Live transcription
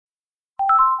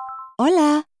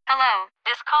Hola. Hello,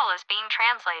 this call is being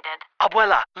translated.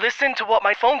 Abuela, listen to what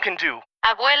my phone can do.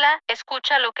 Abuela,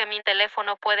 escucha lo que mi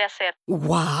teléfono puede hacer.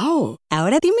 Wow.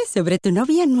 Ahora dime sobre tu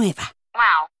novia nueva.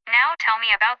 Wow, now tell me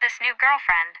about this new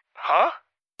girlfriend. Huh?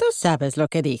 Tú sabes lo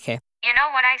que dije. You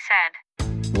know what I said.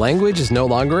 Language is no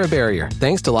longer a barrier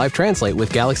thanks to Live Translate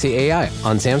with Galaxy AI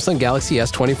on Samsung Galaxy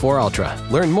S24 Ultra.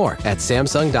 Learn more at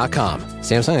Samsung.com.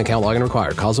 Samsung account login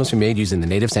required. Calls must be made using the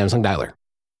native Samsung dialer.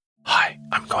 Hi,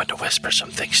 I'm going to whisper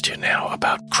some things to you now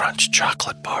about Crunch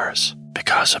chocolate bars.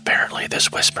 Because apparently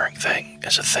this whispering thing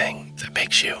is a thing that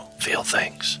makes you feel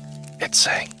things. It's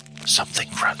saying something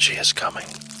crunchy is coming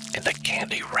in the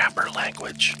candy wrapper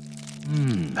language.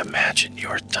 Imagine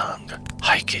your tongue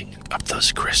hiking up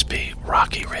those crispy,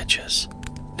 rocky ridges.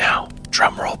 Now,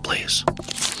 drum roll, please.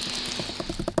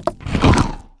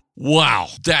 Wow,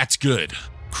 that's good.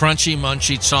 Crunchy,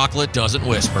 munchy chocolate doesn't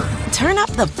whisper. Turn up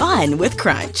the fun with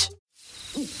Crunch.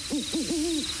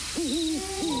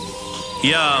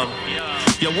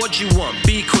 Yo, what do you want?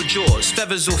 Beak or jaws?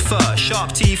 Feathers or fur?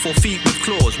 Sharp teeth or feet with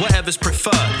claws? Whatever's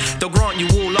preferred. They'll grant you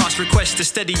all last requests to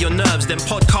steady your nerves. Then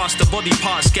podcast the body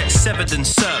parts get severed and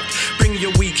served. Bring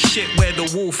your weak shit where the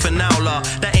wolf and owler.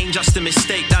 That ain't just a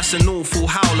mistake, that's an awful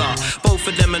howler. Both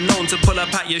of them are known to pull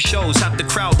up at your shows. Have the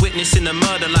crowd witnessing a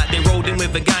murder like they rolled in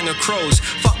with a gang of crows.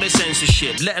 Fuck the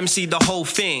censorship, let them see the whole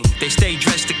thing. They stay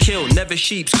dressed to kill, never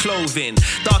sheep's clothing.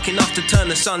 Dark enough to turn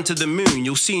the sun to the moon.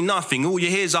 You'll see nothing, all you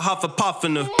hear is a huff a puff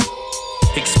and a...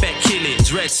 Expect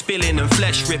killings, red spilling and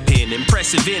flesh ripping.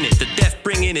 Impressive in it, the death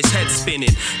bringing his head spinning.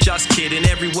 Just kidding,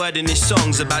 every word in his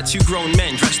song's about two grown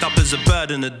men dressed up as a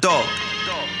bird and a dog.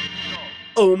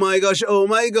 Oh my gosh, oh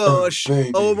my gosh,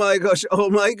 oh my gosh, oh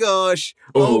my gosh,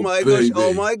 oh my gosh,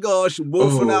 oh my gosh,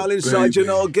 Wolf and Owl inside your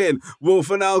noggin. Wolf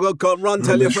and Owl can't run,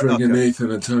 tell your friend.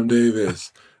 Nathan and Tom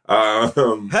Davis. Hey,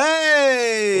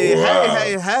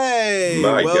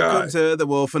 My welcome guy. to the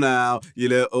Wolf and Owl, you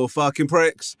little fucking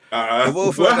pricks. The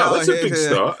Wolf and wow, Owl that's a big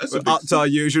start. That's a big up to our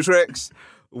usual tricks.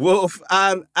 Wolf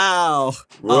and Owl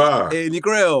Wow. up in your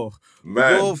grill.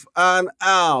 Man. Wolf and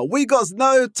Owl. We got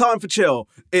no time for chill.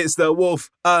 It's the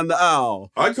Wolf and the Owl.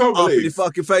 I can't Up in your believe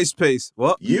fucking face piece.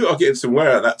 What? you are getting some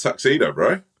wear out of that tuxedo,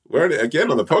 bro. Wearing it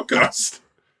again on the podcast.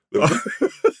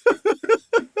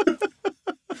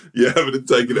 You haven't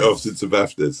taken it off since the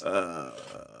BAFTAs.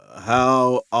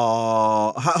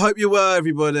 Hope you were,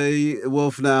 everybody.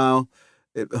 Wolf and Owl.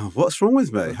 What's wrong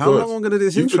with me? How long am I going to do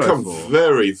this You've intro become for?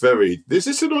 very, very... Is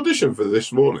this an audition for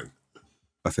this morning?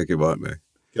 I think it might be.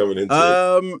 Coming into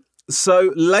it.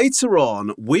 So later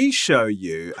on, we show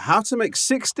you how to make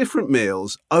 6 different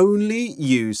meals only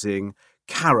using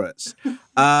carrots.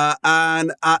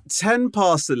 And at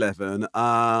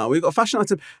 11:10, we've got a fashion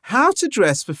item, how to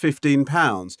dress for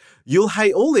 £15. You'll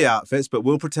hate all the outfits, but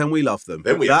we'll pretend we love them.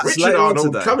 Then we have That's Richard later on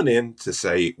Arnold today. coming in to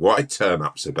say why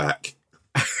turn-ups are back.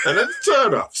 And then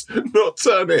turn-ups, not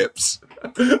turnips.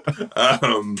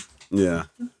 Yeah.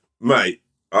 Mate,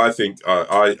 I think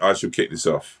I should kick this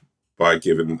off by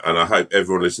giving, and I hope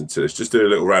everyone listening to this, just do a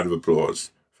little round of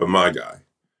applause for my guy,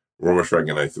 Ramesh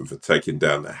Ranganathan, for taking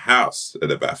down the house at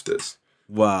the BAFTAs.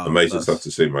 Wow. Amazing stuff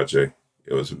to see, my G.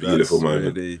 It was a beautiful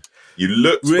moment. Really, You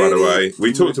looked, by the way,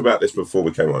 we talked about this before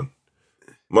we came on.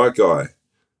 My guy,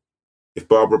 if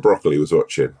Barbara Broccoli was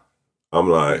watching, I'm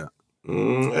like,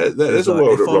 there's a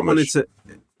world of Ramesh.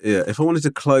 If I wanted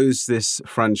to close this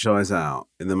franchise out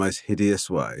in the most hideous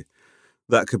way,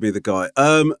 that could be the guy.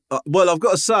 Well, I've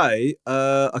got to say,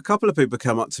 a couple of people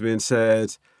came up to me and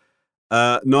said,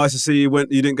 nice to see you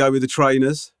didn't go with the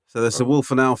trainers. So there's some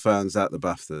Wolf and Owl fans at the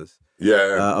BAFTAs.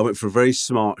 Yeah. I went for a very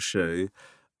smart shoe.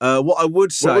 What I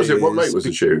would say What was it? What is, mate was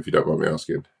the shoe, if you don't mind me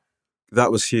asking?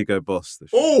 that was Hugo Boss. The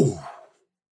shoe.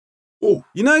 Oh!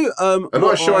 You know, A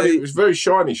nice shiny, it was a very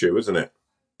shiny shoe, wasn't it?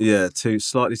 Yeah,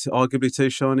 arguably too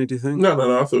shiny, do you think? No,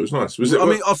 I thought it was nice. Was it? I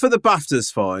mean, for the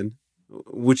BAFTAs, fine.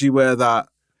 Would you wear that?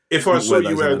 If I saw you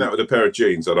those wearing on? that with a pair of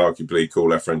jeans, I'd arguably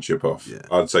call our friendship off. Yeah.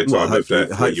 I'd say time of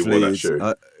death when you wore that you'd-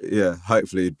 shoe.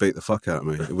 hopefully you'd beat the fuck out of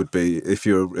me. It would be, if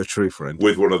you're a true friend.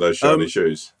 With one of those shiny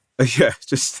shoes. Yeah,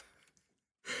 just...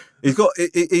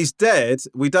 He's dead.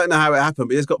 We don't know how it happened,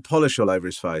 but he's got polish all over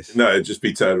his face. No, it'd just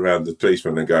be turned around the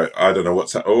policeman and go, I don't know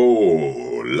what's that.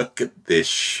 Oh, look at this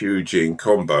shoe jean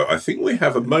combo. I think we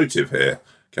have a motive here,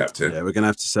 Captain. Yeah, we're going to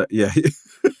have to say... Yeah.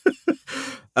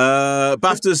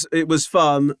 BAFTAs, it was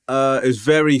fun. It was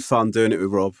very fun doing it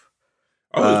with Rob.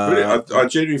 Oh, it was brilliant. I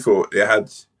genuinely thought it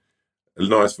had a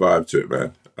nice vibe to it,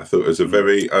 man. I thought it was it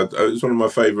was one of my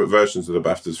favourite versions of the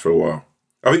BAFTAs for a while.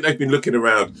 I think they've been looking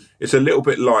around. It's a little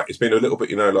bit like, it's been a little bit,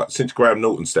 like since Graham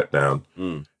Norton stepped down,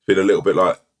 it's been a little bit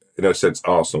like, in a sense,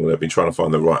 Arsenal, they've been trying to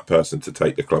find the right person to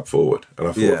take the club forward. And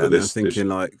I thought that this... I'm thinking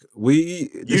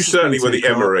You certainly were the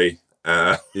Emery.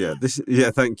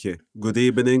 Thank you. Good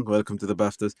evening. Welcome to the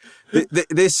BAFTAs.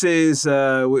 This is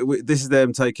this is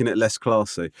them taking it less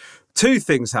classy. Two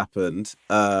things happened.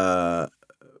 There's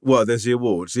the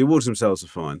awards. The awards themselves are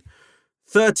fine.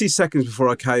 30 seconds before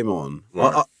I came on,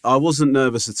 right. I wasn't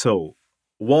nervous at all.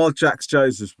 While Jax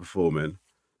Jones was performing and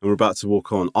we're about to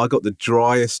walk on, I got the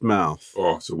driest mouth.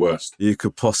 Oh, it's the worst. You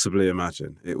could possibly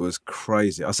imagine. It was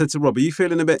crazy. I said to Rob, are you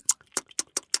feeling a bit...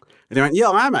 And he went, yeah,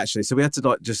 I am actually. So we had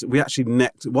to we actually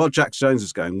necked, while Jax Jones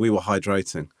was going, we were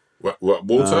hydrating. What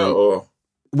water or?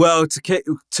 Well,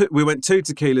 we went 2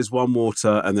 tequilas, 1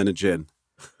 water, and then a gin.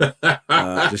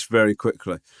 Just very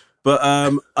quickly. But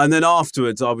and then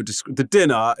afterwards, I would the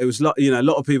dinner. It was a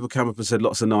lot of people came up and said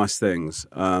lots of nice things.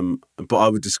 But I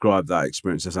would describe that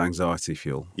experience as anxiety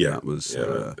fuel. Yeah, that was.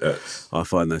 I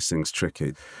find those things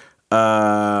tricky.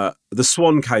 The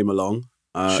Swan came along.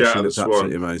 Shout out the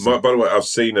Swan. Amazing. By the way, I've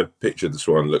seen a picture of the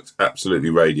Swan. Looked absolutely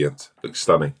radiant. Looked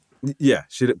stunning. Yeah,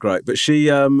 she looked great, but she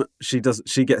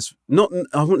gets not.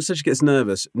 I wouldn't say she gets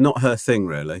nervous. Not her thing,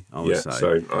 really. I would say.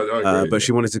 So I agree, but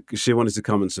she wanted to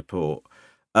come and support.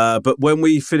 But when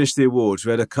we finished the awards,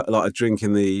 we had a drink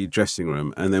in the dressing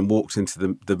room, and then walked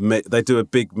into they do a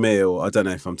big meal. I don't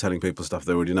know if I'm telling people stuff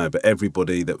they already know, but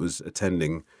everybody that was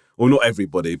attending, or not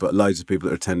everybody, but loads of people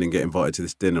that are attending, get invited to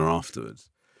this dinner afterwards.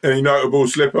 Any notable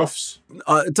slip-offs?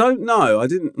 I don't know. I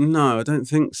didn't. No, I don't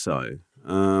think so.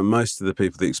 Most of the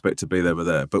people that expect to be there were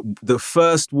there. But the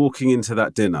first walking into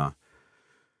that dinner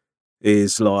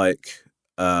is like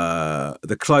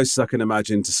the closest I can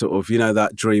imagine to sort of,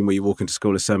 that dream where you walk into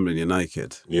school assembly and you're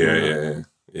naked. Yeah.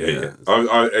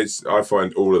 I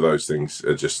find all of those things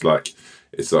are just like,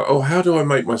 it's like, oh, how do I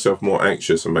make myself more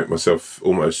anxious and make myself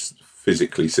almost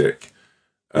physically sick?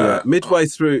 Midway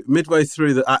through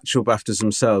the actual BAFTAs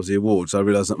themselves, the awards, I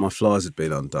realised that my flies had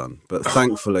been undone. But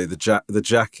thankfully, the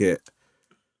jacket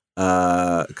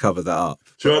covered that up.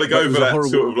 Trying to go for that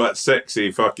sort of like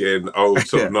sexy fucking old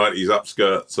sort of 90s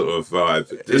upskirt sort of vibe.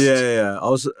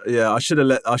 I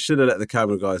should have let the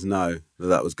camera guys know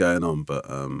that was going on, but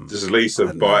just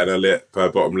Lisa biting her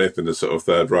bottom lip in the sort of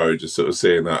third row, just sort of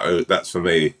seeing that. Oh, that's for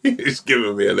me. It's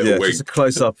giving me a little wink. Just a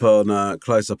close up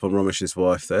on Romesh's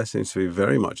wife. There seems to be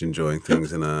very much enjoying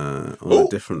things on a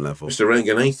different level. Mr.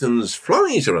 Ranganathan's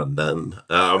flies are undone.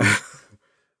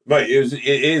 Mate,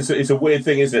 it's a weird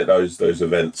thing, isn't it? Those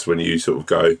events when you sort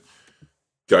of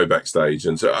go backstage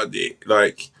and so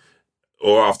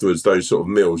or afterwards, those sort of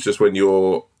meals, just when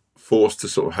you're forced to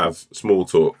sort of have small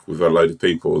talk with a load of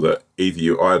people that either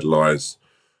you idolise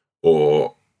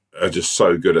or are just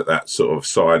so good at that sort of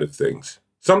side of things.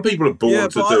 Some people are born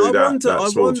to do that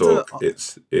small talk.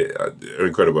 It's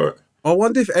incredible. I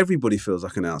wonder if everybody feels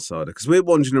like an outsider, because we're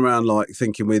wandering around like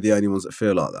thinking we're the only ones that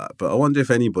feel like that. But I wonder if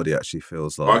anybody actually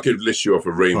feels like... I could list you off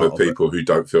a ream of people who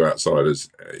don't feel outsiders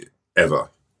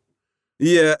ever.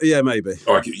 Yeah, maybe.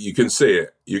 Like you can see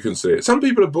it. Some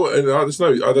people are born... I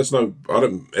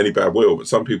don't any bad will, but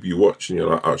some people you watch and you're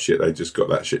like, oh shit, they just got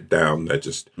that shit down. They're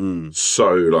just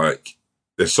so like...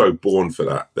 They're so born for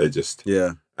that. They're just...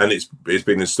 Yeah. And it's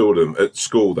been installed in them. At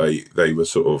school, they were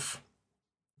sort of...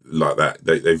 like that.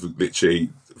 They've literally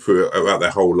throughout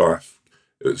their whole life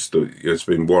it's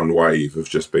been one wave of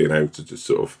just being able to just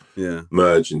sort of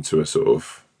merge into a sort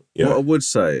of What I would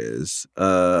say is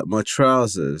my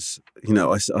trousers, you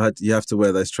have to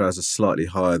wear those trousers slightly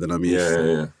higher than I'm used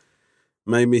to.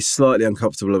 Made me slightly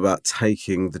uncomfortable about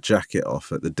taking the jacket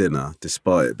off at the dinner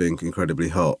despite it being incredibly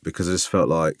hot, because I just felt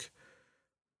like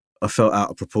I felt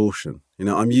out of proportion.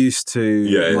 I'm used to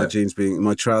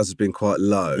my trousers being quite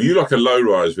low. You like a low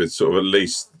rise with sort of at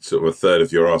least sort of a third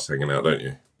of your ass hanging out, don't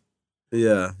you?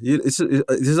 Yeah. There's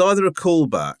either a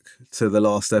callback to the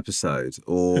last episode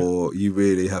or you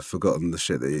really have forgotten the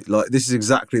shit that you... Like, this is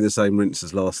exactly the same rinse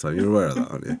as last time. You're aware of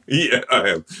that, aren't you? Yeah, I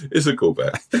am. It's a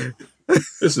callback.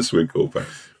 It's a sweet callback.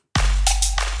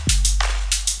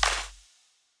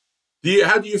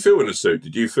 How do you feel in a suit?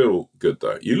 Did you feel good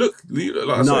though? You look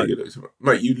like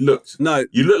mate. You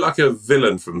look like a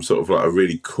villain from sort of like a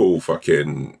really cool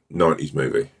fucking 90s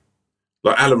movie,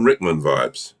 like Alan Rickman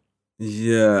vibes.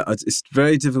 Yeah, it's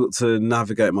very difficult to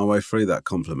navigate my way through that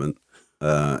compliment,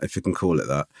 if you can call it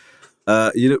that.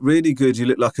 You look really good. You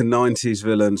look like a 90s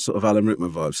villain, sort of Alan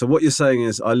Rickman vibe. So what you're saying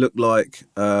is I look like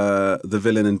the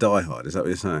villain in Die Hard. Is that what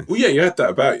you're saying? Well, yeah, you had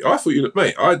that about you. I thought you looked,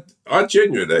 mate. I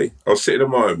genuinely, I was sitting on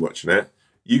my own watching it.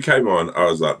 You came on. I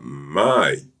was like,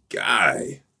 my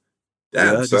guy.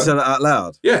 Damn, Did you say that out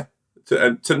loud? Yeah,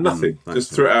 to nothing.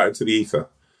 Just threw it out into the ether.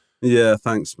 Yeah,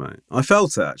 thanks, mate. I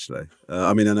felt it, actually.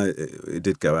 I mean, I know it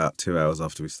did go out 2 hours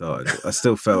after we started. But I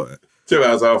still felt it. 2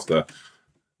 hours after.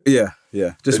 Yeah.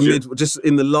 Just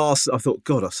in the last, I thought,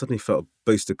 God, I suddenly felt a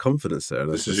boost of confidence there.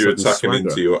 This is you were tucking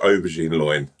into your aubergine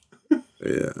loin.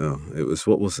 Yeah, it was,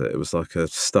 what was it? It was like a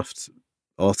stuffed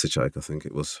artichoke, I think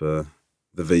it was for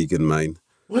the vegan main.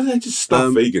 Why do they just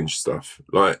stuff vegan stuff?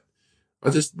 Like,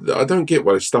 I don't get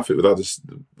why they stuff it with other...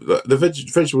 The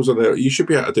vegetables on there, you should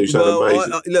be able to do something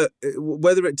amazing. Look,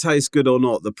 whether it tastes good or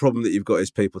not, the problem that you've got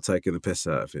is people taking the piss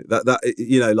out of it.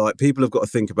 Like, people have got to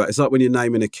think about... It's like when you're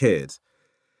naming a kid...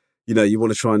 you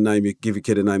want to try and give your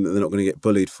kid a name that they're not going to get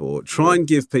bullied for. Try and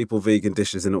give people vegan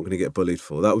dishes they're not going to get bullied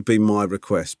for. That would be my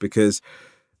request, because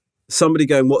somebody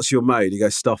going, what's your main? You go,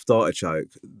 stuffed artichoke.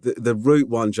 The root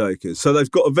one joke is, so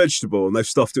they've got a vegetable and they've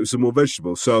stuffed it with some more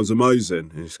vegetables. Sounds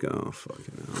amazing. And you just go, oh,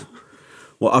 fucking hell.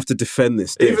 Well, I have to defend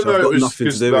this dish. I've got nothing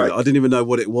to do with it. I didn't even know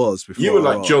what it was before. You were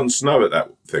like Jon Snow at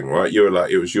that thing, right? You were like,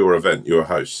 it was your event, you were a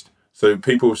host. So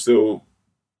people still...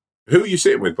 Who are you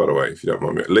sitting with, by the way, if you don't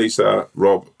mind me? Lisa,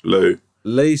 Rob, Lou?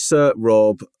 Lisa,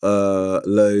 Rob,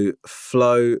 Lou,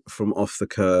 Flo from Off the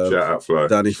Curve. Shout out Flo.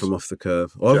 Danny from Off the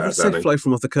Curve. I would say Flo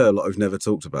from Off the Curve, like I've never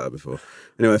talked about it before.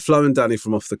 Anyway, Flo and Danny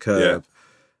from Off the Curve.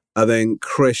 Yeah. And then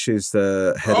Krish is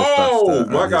the head of BAFTA. Oh,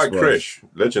 my guy Krish,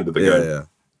 legend of the game.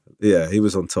 Yeah, he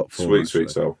was on top form.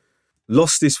 Sweet soul.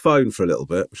 Lost his phone for a little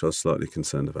bit, which I was slightly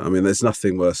concerned about. I mean, there's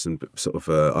nothing worse than sort of...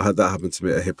 I had that happen to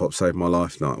me at a Hip Hop Saved My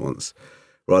Life night once,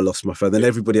 where I lost my phone. Then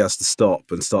everybody has to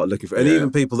stop and start looking for it. And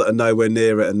even people that are nowhere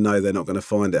near it and know they're not going to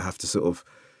find it have to sort of...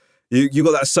 You've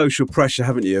got that social pressure,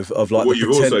 haven't you, of like... What you've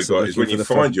also got is when you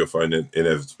find your phone,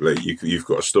 inevitably, you've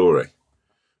got a story.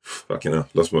 Fucking hell,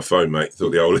 lost my phone, mate.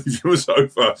 Thought the whole evening was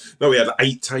over. No, we had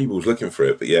 8 tables looking for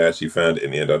it, but yeah, actually found it in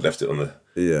the end. I'd left it on the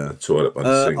toilet by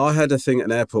the sink. I had a thing at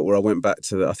an airport where I went back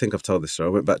to I think I've told this story.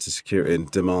 I went back to security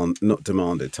and told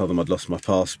them I'd lost my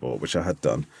passport, which I had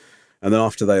done. And then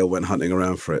after they all went hunting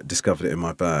around for it, discovered it in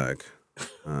my bag,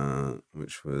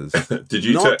 which was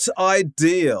not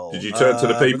ideal. Did you turn to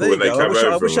the people when they came over?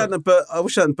 I wish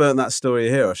I hadn't burnt that story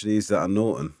here. I should have used that on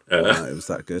Norton. It was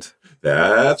that good.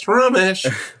 That's rubbish.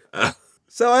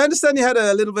 So I understand you had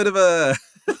a little bit of a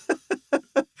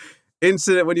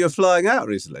incident when you were flying out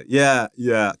recently. Yeah.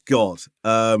 God.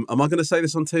 Am I going to say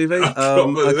this on TV?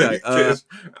 Okay.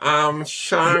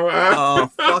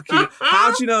 Oh, fuck you.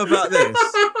 How do you know about this?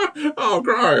 Oh,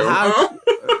 great.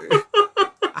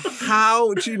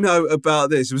 How do you know about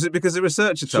this? Was it because the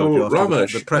researcher told you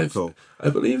after the prep call? I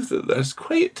believe that there's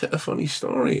quite a funny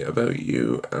story about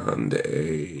you and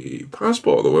a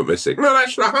passport that were missing. No,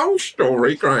 that's the whole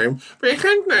story, Graham. You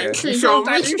should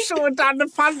have done the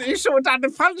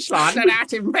punchline and how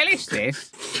to embellish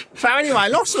this. So anyway, I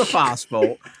lost the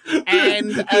passport,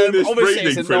 and obviously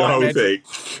it's a nightmare.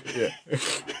 Yeah.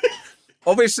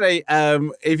 Obviously,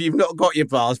 if you've not got your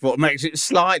passport, it makes it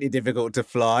slightly difficult to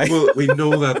fly. Well, we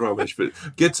know that, rubbish, but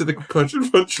get to the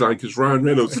punchline, because Ryan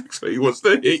Reynolds actually wants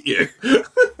to hit you.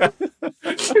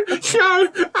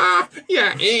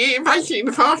 Basically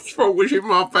the passport was in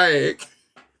my bag.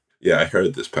 Yeah, I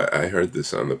heard this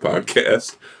on the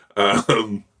podcast.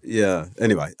 Yeah,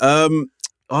 anyway.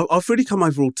 I've really come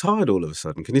over all tired all of a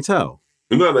sudden. Can you tell?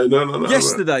 No.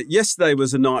 Yesterday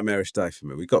was a nightmarish day for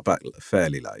me. We got back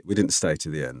fairly late. We didn't stay to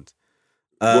the end.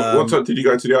 What time did you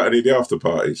go to any of the after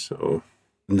parties? Or?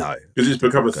 No. Because it's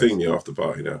become a thing, the after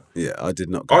party now. Yeah, I did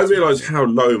not. I realised how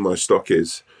low my stock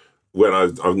is when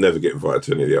I've never get invited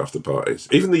to any of the after parties.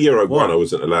 Even the year I won, I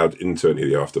wasn't allowed into any of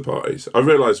the after parties. I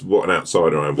realised what an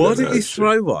outsider I am. Why didn't you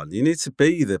throw one? You need to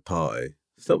be the party.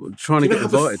 Stop trying to get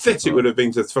invited. How pathetic it would have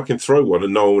been to fucking throw one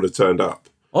and no one would have turned up.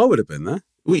 I would have been there.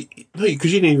 No,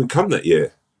 because you didn't even come that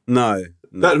year. No.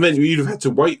 That meant you'd have had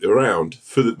to wait around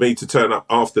for me to turn up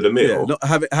after the meal.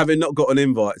 Yeah, having not got an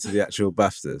invite to the actual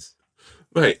BAFTAs.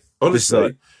 Mate,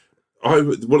 honestly, I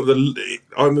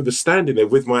remember standing there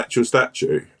with my actual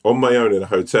statue on my own in a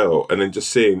hotel and then just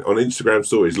seeing on Instagram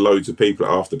stories loads of people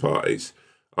at after parties.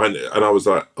 And I was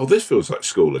like, oh, this feels like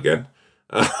school again.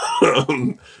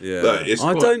 Yeah,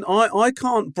 I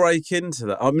can't break into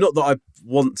that. I'm not that I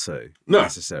want to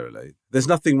necessarily. There's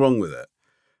nothing wrong with it.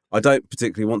 I don't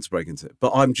particularly want to break into it,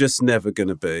 but I'm just never going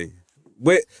to be.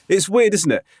 It's weird, isn't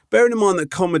it? Bearing in mind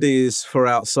that comedy is for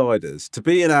outsiders. To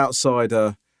be an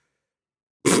outsider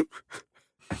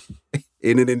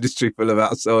in an industry full of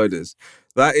outsiders,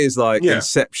 that is like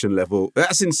Inception level.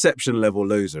 That's Inception level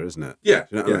loser, isn't it? Yeah,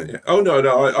 you know what I mean? Yeah. Oh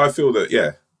no, I feel that.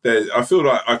 Yeah. I feel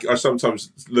like I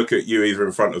sometimes look at you either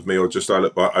in front of me or just I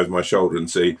look over my shoulder and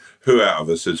see who out of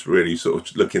us is really sort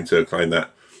of looking to claim that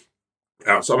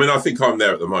outside. I mean, I think I'm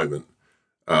there at the moment.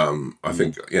 I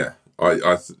think,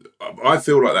 I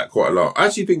feel like that quite a lot. I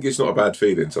actually think it's not a bad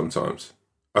feeling sometimes.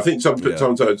 I think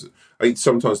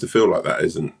sometimes to feel like that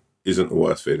isn't the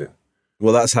worst feeling.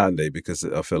 Well, that's handy because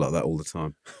I feel like that all the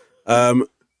time.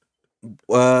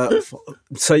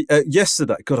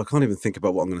 Yesterday, God, I can't even think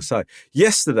about what I'm going to say.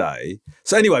 Yesterday,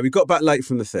 so anyway, we got back late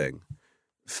from the thing.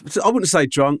 I wouldn't say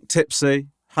drunk, tipsy,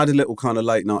 had a little kind of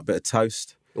late night bit of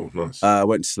toast. Oh, nice.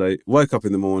 Went to sleep, woke up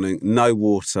in the morning, no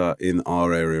water in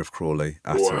our area of Crawley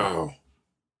at all. Wow.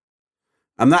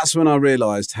 And that's when I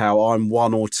realised how I'm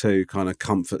one or two kind of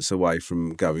comforts away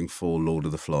from going full Lord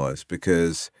of the Flies,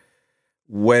 because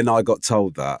when I got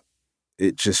told that,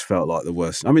 it just felt like the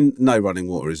worst. I mean, no running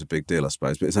water is a big deal, I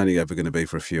suppose, but it's only ever going to be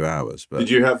for a few hours. But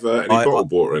did you have any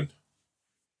bottled water in?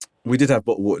 We did have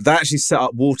bottled water. They actually set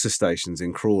up water stations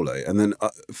in Crawley, and then,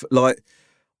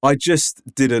 I just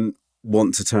didn't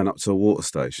want to turn up to a water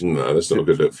station. No, that's not a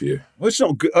good look for you. Well, it's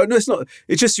not good. Oh, no, it's not.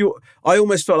 It's just I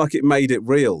almost felt like it made it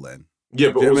real then.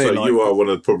 Yeah, but also you are one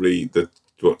of probably the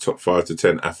top 5 to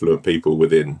 10 affluent people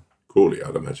within Crawley,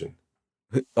 I'd imagine.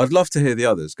 I'd love to hear the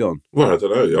others. Go on. Well, I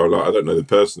don't know. I don't know them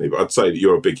personally, but I'd say that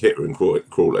you're a big hitter in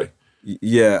Crawley.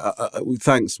 Yeah,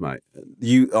 thanks, mate.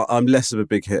 I'm less of a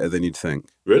big hitter than you'd think.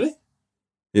 Really?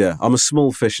 Yeah, I'm a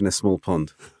small fish in a small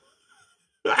pond.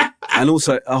 And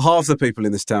also, half the people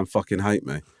in this town fucking hate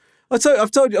me.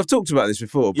 I've talked about this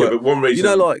before. But one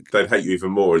reason they'd hate you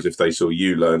even more is if they saw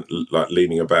you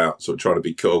leaning about, sort of trying to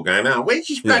be cool, going, "Oh, when's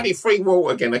this bloody free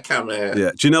water going to come out?"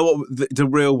 Yeah. Do you know what the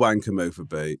real wanker move would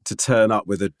be? To turn up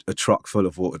with a truck full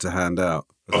of water to hand out.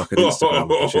 Like an Instagram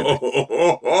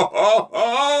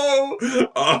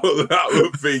that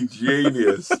would be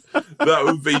genius. That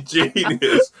would be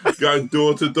genius. Going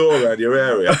door to door around your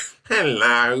area.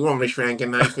 Hello, Romish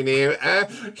Ranganathan here.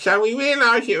 So we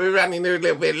realise that we're running a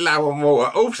little bit low on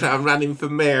water. Also, I'm running for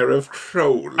Mayor of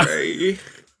Crawley.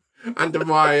 Under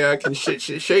my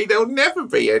constituency, there'll never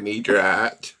be any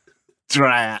drought.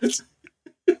 Drought.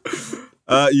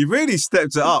 You really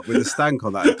stepped it up with a stank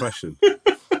on that impression.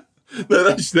 No,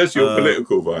 that's your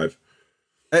political vibe.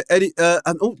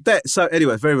 So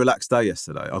anyway, very relaxed day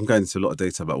yesterday. I'm going into a lot of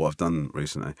detail about what I've done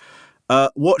recently.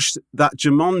 Watched that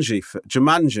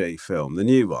Jumanji film, the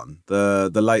new one,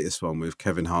 the latest one with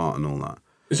Kevin Hart and all that.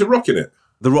 Is The Rock in it?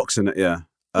 The Rock's in it, yeah.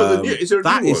 Is there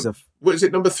a new one? What is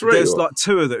it, number 3? There's like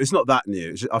 2 of them. It's not that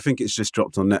new. I think it's just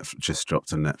dropped on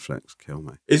Netflix. Kill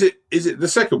me. Is it the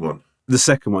second one? The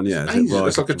second one, yeah.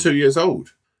 It's like 2 years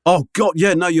old. Oh God,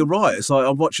 yeah, no, you're right. It's like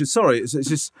I'm watching. Sorry, it's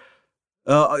just.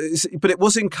 But it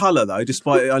was in colour though,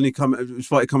 despite it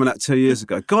coming out 2 years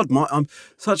ago. God, I'm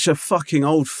such a fucking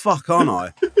old fuck, aren't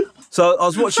I? So I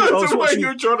was watching. You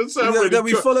were trying to sound.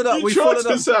 We followed up. You tried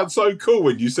to sound so cool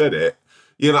when you said it.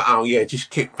 You're like, oh yeah, just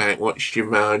kick back, watch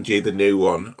Jumanji, the new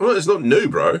one. Well, it's not new,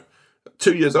 bro.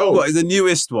 2 years old. What, the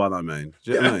newest one? I mean,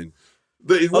 do you know what I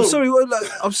mean? I'm sorry.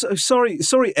 I'm sorry.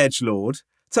 Sorry, edgelord.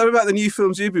 Tell me about the new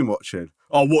films you've been watching.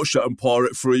 I watched that and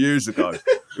Pirate 3 years ago.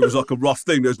 It was like a rough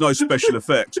thing. There's no special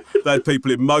effects. They had people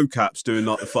in mocaps doing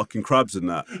like the fucking crabs and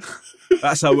that.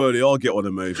 That's how early I get on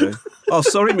a movie. Oh,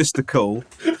 sorry, Mr. Cool.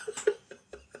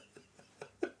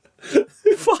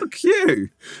 Fuck you.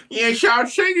 Yeah, so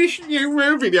I've seen this new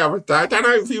movie the other day. I don't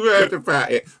know if you heard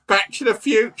about it. Back to the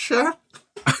Future.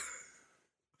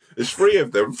 There's 3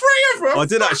 of them. 3 of them. I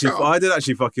did actually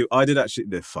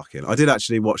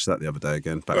watch that the other day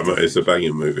again. It's a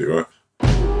banging movie, right?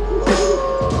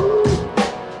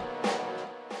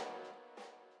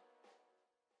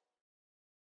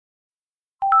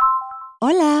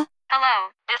 Hola. Hello,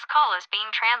 this call is being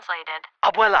translated.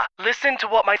 Abuela, listen to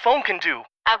what my phone can do.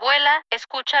 Abuela,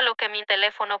 escucha lo que mi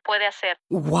teléfono puede hacer.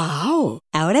 Wow.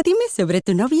 Ahora dime sobre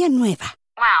tu novia nueva.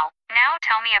 Wow, now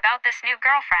tell me about this new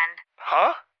girlfriend.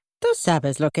 Huh? Tú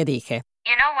sabes lo que dije.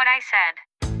 You know what I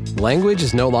said. Language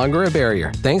is no longer a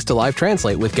barrier thanks to Live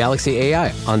Translate with Galaxy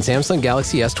AI on Samsung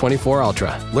Galaxy S24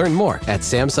 Ultra. Learn more at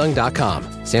Samsung.com.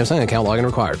 Samsung account login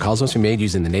required. Calls must be made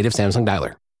using the native Samsung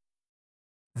dialer.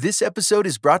 This episode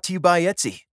is brought to you by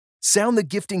Etsy. Sound the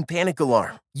gifting panic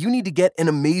alarm. You need to get an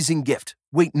amazing gift.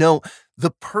 Wait, no,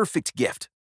 the perfect gift.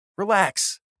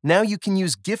 Relax. Now you can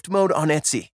use gift mode on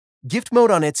Etsy. Gift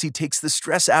mode on Etsy takes the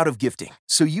stress out of gifting,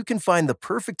 so you can find the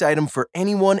perfect item for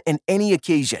anyone and any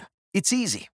occasion. It's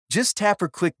easy. Just tap or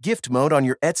click gift mode on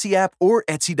your Etsy app or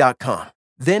Etsy.com.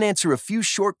 Then answer a few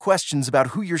short questions about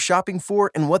who you're shopping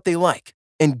for and what they like.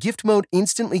 And gift mode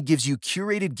instantly gives you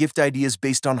curated gift ideas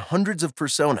based on hundreds of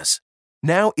personas.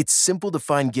 Now it's simple to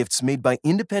find gifts made by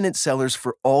independent sellers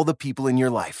for all the people in your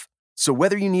life. So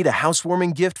whether you need a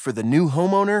housewarming gift for the new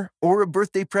homeowner or a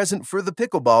birthday present for the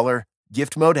pickleballer,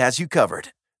 Gift Mode has you covered.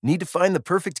 Need to find the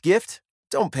perfect gift?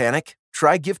 Don't panic.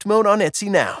 Try Gift Mode on Etsy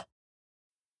now.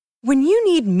 When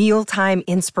you need mealtime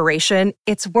inspiration,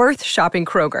 it's worth shopping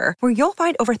Kroger, where you'll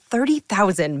find over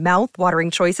 30,000 mouth-watering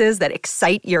choices that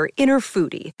excite your inner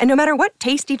foodie. And no matter what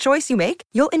tasty choice you make,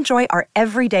 you'll enjoy our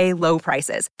everyday low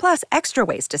prices, plus extra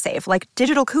ways to save, like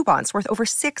digital coupons worth over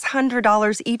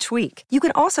 $600 each week. You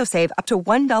can also save up to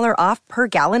 $1 off per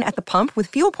gallon at the pump with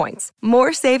fuel points.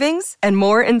 More savings and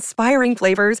more inspiring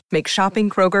flavors make shopping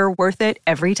Kroger worth it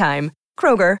every time.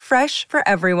 Kroger, fresh for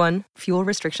everyone. Fuel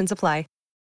restrictions apply.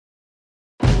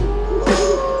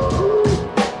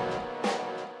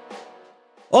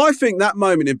 I think that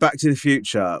moment in Back to the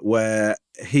Future where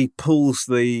he pulls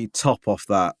the top off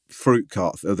that fruit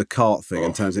cart or the cart thing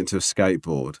and turns it into a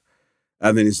skateboard,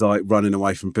 and then he's like running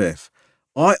away from Biff.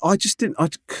 I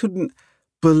couldn't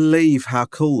believe how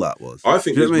cool that was. I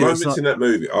think there's moments in that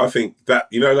movie. I think that,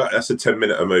 like that's a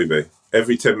 10-minute movie.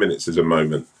 Every 10 minutes is a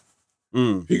moment.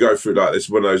 If you go through like this,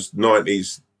 one of those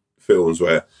 90s films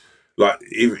where, like,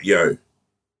 even,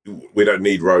 we don't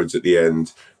need roads at the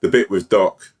end. The bit with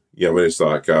Doc. When it's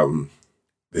like,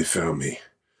 they found me.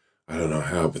 I don't know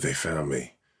how, but they found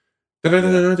me.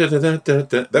 That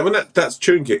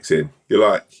tune kicks in, you're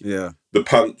like, the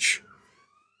punch.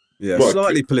 Yeah,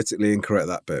 slightly politically incorrect,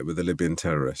 that bit with the Libyan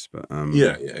terrorists, but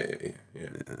yeah.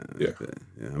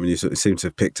 I mean, you sort of seem to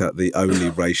have picked out the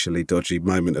only racially dodgy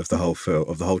moment of the whole film,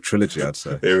 of the whole trilogy, I'd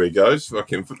say. Here he goes,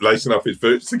 fucking lacing up his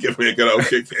boots to give me a good old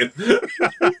kick in.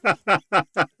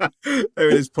 There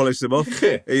it is, polish them off.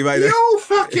 You'll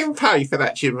fucking pay for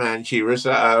that Jumanji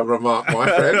remark, my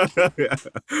friend.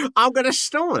 I'm going to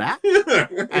store that,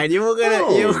 and you're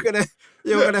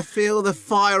going to feel the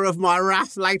fire of my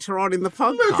wrath later on in the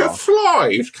podcast. Look, a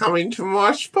fly's coming to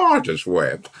my spider's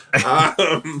web.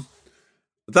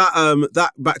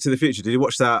 That Back to the Future, did you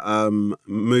watch that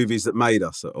Movies That Made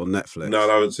Us on Netflix? No,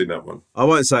 I haven't seen that one. I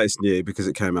won't say it's new because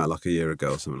it came out like a year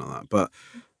ago or something like that. But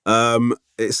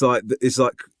it's like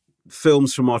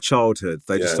films from our childhood.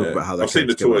 They just talk about how they I've seen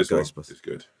the toys one. It's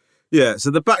good. Yeah, so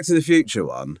the Back to the Future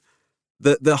one,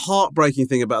 the heartbreaking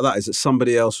thing about that is that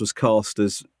somebody else was cast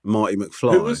as Marty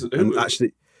McFly. Who was it?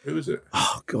 Who was it?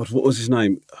 Oh, God, what was his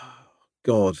name? Oh,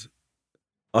 God.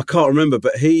 I can't remember,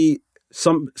 but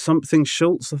something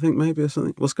Schultz, I think, maybe, or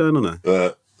something. What's going on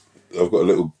there? I've got a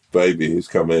little baby who's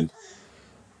come in.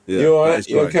 Yeah, you all right?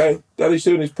 You okay? Daddy's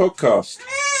doing his podcast.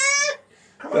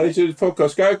 Go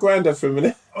to Grandad for a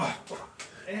minute.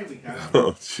 There we go.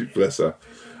 Oh, bless her.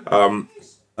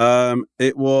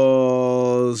 It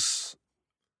was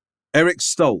Eric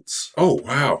Stoltz. Oh,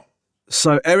 wow.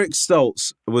 So Eric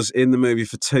Stoltz was in the movie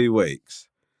for 2 weeks.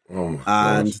 Oh,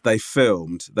 my and God. they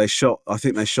shot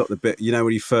the bit,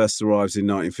 when he first arrives in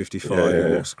 1955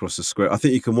 and walks across the square. I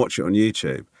think you can watch it on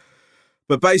YouTube.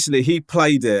 But basically, he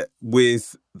played it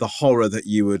with the horror that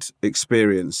you would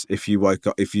experience if you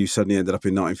suddenly ended up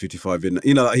in 1955.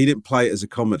 He didn't play it as a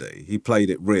comedy. He played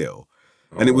it real.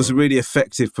 And it was a really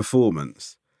effective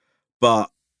performance. But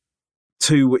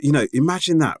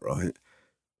imagine that, right?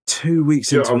 2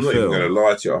 weeks into a film. I'm not even going to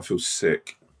lie to you. I feel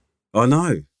sick. I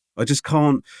know. I just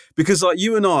can't, because like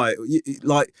you and I,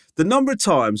 like the number of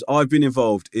times I've been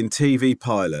involved in TV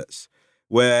pilots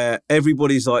where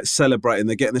everybody's like celebrating,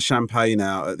 they're getting the champagne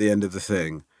out at the end of the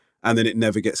thing, and then it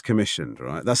never gets commissioned,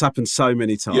 right? That's happened so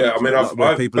many times. Yeah, I mean,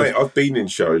 I've been in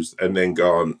shows and then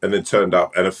gone and then turned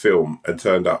up and a film and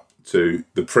turned up to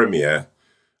the premiere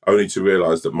only to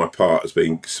realise that my part has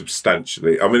been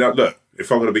substantially. I mean, look,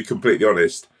 if I'm going to be completely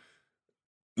honest,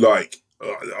 like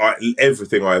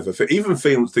everything I ever, even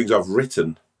things I've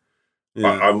written.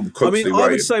 Yeah. I'm constantly I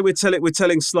would say we're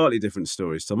telling slightly different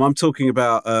stories, Tom. I'm talking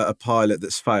about a pilot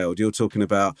that's failed. You're talking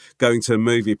about going to a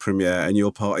movie premiere and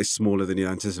your part is smaller than you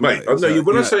anticipated. Mate,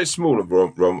 when I say it's smaller,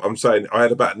 Ron, I'm saying I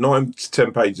had about 9 to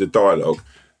 10 pages of dialogue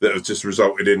that have just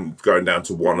resulted in going down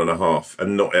to 1.5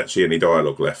 and not actually any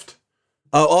dialogue left.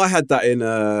 Oh, I had that in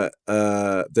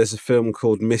there's a film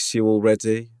called Miss You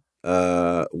Already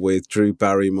with Drew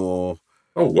Barrymore.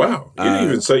 Oh, wow. You didn't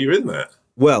even say you're in that.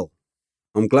 Well,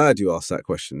 I'm glad you asked that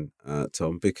question,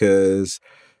 Tom, because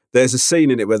there's a scene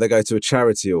in it where they go to a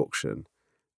charity auction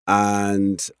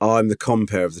and I'm the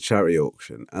compere of the charity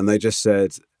auction. And they just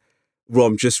said,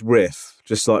 Rom, just riff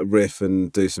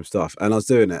and do some stuff. And I was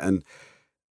doing it and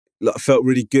I felt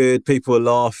really good. People were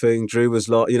laughing. Drew was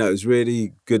it was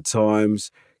really good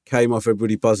times. Came off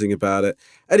everybody buzzing about it.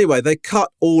 Anyway, they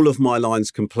cut all of my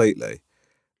lines completely.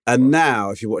 And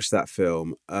now, if you watch that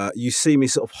film, you see me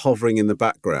sort of hovering in the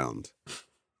background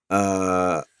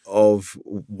of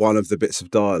one of the bits of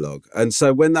dialogue. And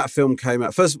so when that film came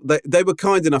out, first, they were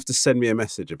kind enough to send me a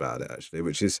message about it, actually,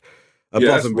 which is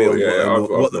above and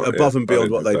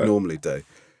beyond what they'd normally do.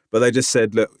 But they just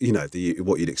said, look,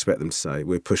 what you'd expect them to say.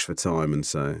 We're pushed for time, and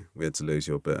so we had to lose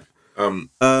your bit.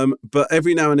 But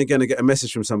every now and again, I get a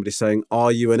message from somebody saying,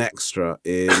 "Are you an extra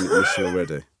in Miss You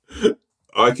Already?"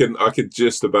 I can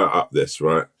just about up this,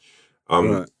 right?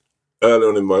 Right.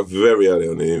 Very early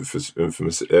on in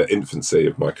the infancy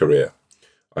of my career,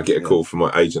 I get a call from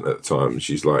my agent at the time, and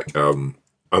she's like,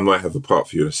 "I might have a part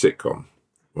for you in a sitcom,"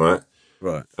 right?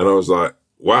 Right. And I was like,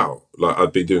 "Wow!" Like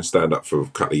I'd been doing stand up for a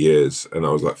couple of years, and I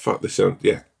was like, "Fuck, this sounds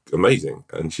amazing."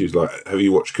 And she was like, "Have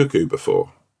you watched Cuckoo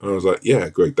before?" And I was like, "Yeah,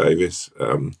 Greg Davis,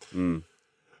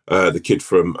 the kid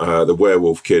from the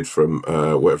werewolf kid from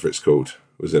whatever it's called."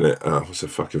 Was in it. What's a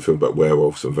fucking film about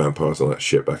werewolves and vampires and all that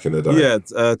shit back in the day? Yeah,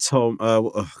 Tom.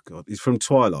 Oh God, he's from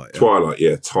Twilight. Yeah? Twilight,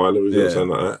 yeah, Tyler is or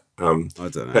something like that. I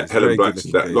don't know. Helen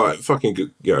Blackson, like fucking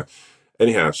good.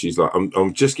 Anyhow, she's like,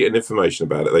 I'm just getting information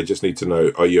about it. They just need to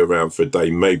know, are you around for a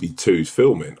day, maybe two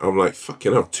filming? I'm like,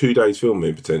 fucking hell, 2 days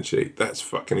filming potentially. That's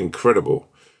fucking incredible.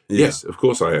 Yeah. Yes, of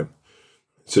course I am.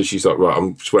 So she's like, right,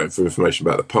 I'm just waiting for information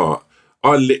about the part.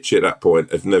 I literally at that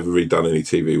point have never really done any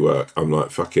TV work. I'm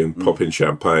like fucking popping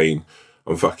champagne.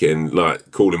 I'm fucking like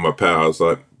calling my pals.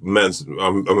 Like, I'm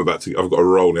about to. I've got a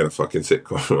role in a fucking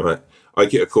sitcom. Right? I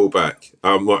get a call back.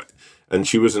 And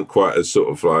she wasn't quite as sort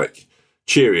of like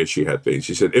cheery as she had been.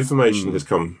 She said, information has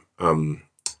come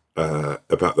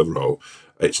about the role.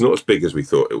 It's not as big as we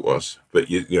thought it was, but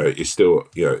you're still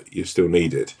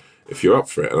needed if you're up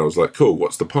for it. And I was like, cool.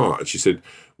 What's the part? And she said,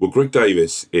 well, Greg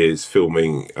Davis is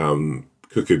filming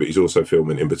Cuckoo, but he's also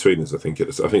filming In-Betweeners. I think it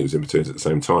was In-Betweeners at the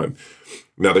same time.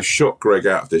 Now they shot Greg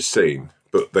out of this scene,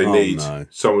 but they need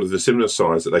someone of a similar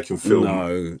size that they can film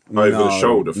over the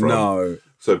shoulder from. No.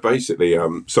 So basically,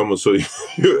 someone saw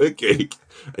you at a gig,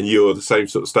 and you're the same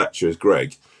sort of stature as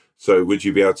Greg. So would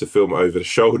you be able to film over the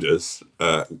shoulders?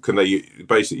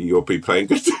 You'll be playing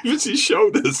Greg Davis'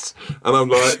 shoulders, and I'm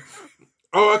like,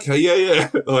 oh, okay, yeah.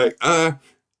 Like,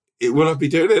 will I be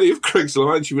doing any of Greg's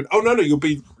lines? She went, oh no,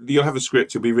 you'll have a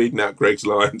script. You'll be reading out Greg's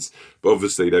lines, but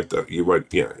obviously you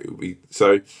won't. It'll be,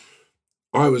 so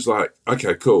I was like,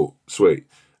 okay, cool, sweet.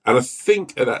 And I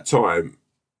think at that time,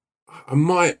 I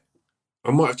might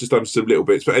have just done some little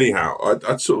bits, but anyhow,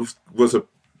 I sort of was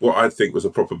what I think was a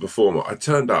proper performer. I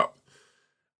turned up,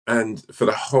 and for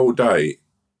the whole day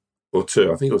or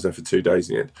two, I think I was there for 2 days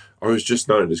in the end, I was just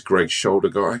known as Greg's shoulder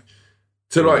guy.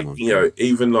 So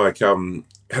even like Helen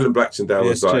Blackson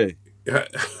was like,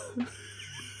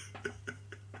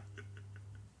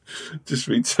 just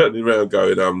me turning around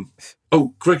going,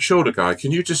 oh, Greg shoulder guy,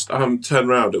 can you just turn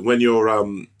around, and when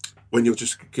you're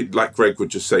just like, Greg would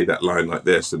just say that line like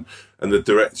this, and the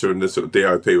director and the sort of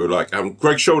DOP were like,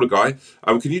 Greg shoulder guy,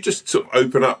 can you just sort of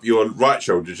open up your right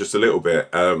shoulder just a little bit,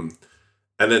 and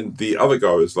then the other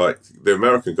guy was like, the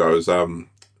American guy was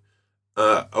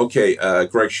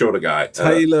Greg shoulder guy,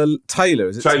 Taylor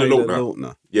is it Taylor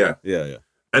Lautner? Yeah.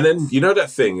 And then that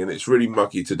thing, and it's really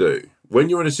muggy to do when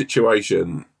you're in a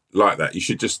situation like that. You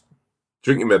should just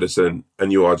drink your medicine,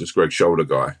 and you are just Greg's shoulder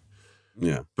guy.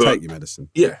 Yeah, but take your medicine.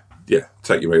 Yeah,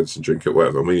 take your medicine, drink it,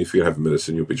 whatever. I mean, if you have a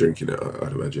medicine, you'll be drinking it,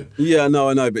 I'd imagine. Yeah, no,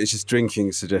 I know, but it's just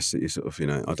drinking suggests that you sort of,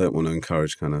 I don't want to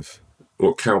encourage kind of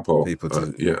people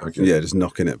to, just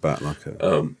knocking it back like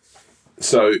a.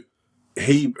 So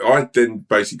I then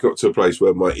basically got to a place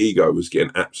where my ego was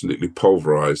getting absolutely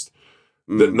pulverised,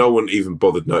 that no one even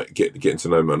bothered getting to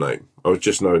know my name. I was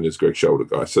just known as Greg Shoulder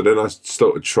Guy. So then I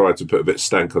tried to put a bit of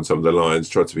stank on some of the lines,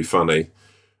 tried to be funny.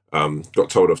 Got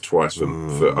told off twice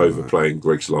for overplaying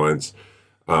Greg's lines.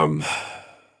 And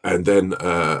then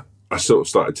I sort of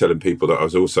started telling people that I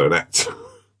was also an actor.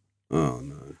 Oh,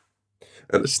 no.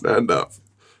 And a stand-up.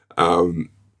 And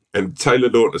Taylor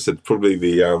Lautner said probably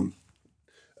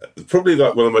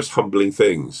like one of the most humbling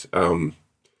things.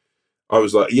 I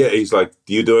was like, yeah, he's like,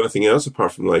 do you do anything else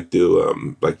apart from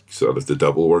do sort of the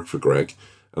double work for Greg?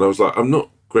 And I was like, I'm not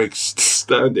Greg's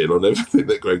stand-in on everything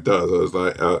that Greg does. I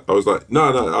was like,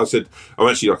 no. I said, I'm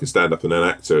actually like a stand-up and an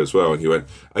actor as well. And he went,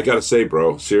 I gotta say,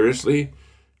 bro, seriously,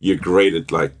 you're great at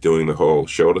like doing the whole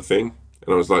shoulder thing.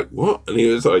 And I was like, what? And he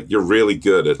was like, you're really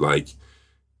good at like,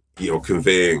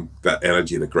 conveying that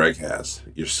energy that Greg has.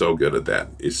 You're so good at that.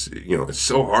 It's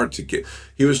so hard to get.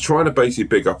 He was trying to basically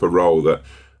pick up a role that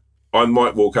I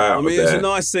might walk out. I mean, it's a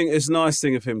nice thing. It's a nice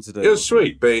thing of him to do. It was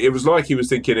sweet, but it was like he was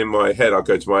thinking in my head. I'd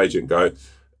go to my agent and go,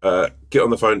 get on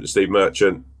the phone to Steve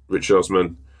Merchant, Richard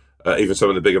Osman, even some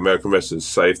of the big American wrestlers.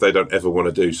 Say if they don't ever want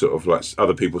to do sort of like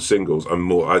other people's singles,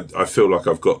 I feel like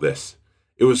I've got this.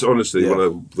 It was honestly one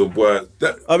of the worst.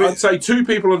 I'd say 2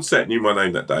 people on set knew my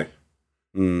name that day.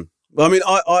 Mm. Well, I mean,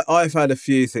 I've had a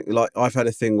few things. Like I've had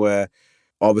a thing where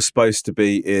I was supposed to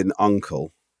be in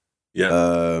Uncle.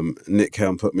 Yeah. Nick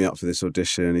Helm put me up for this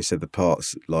audition. He said the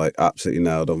part's like absolutely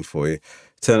nailed on for you.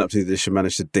 Turned up to the audition,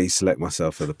 managed to deselect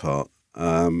myself for the part.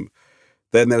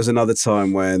 Then there was another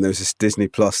time when there was this Disney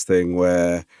Plus thing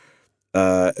where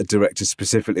a director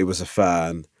specifically was a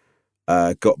fan,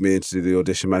 got me in to do the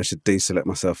audition, managed to deselect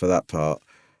myself for that part.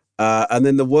 And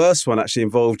then the worst one actually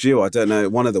involved you. I don't know.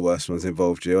 One of the worst ones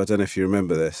involved you. I don't know if you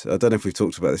remember this. I don't know if we've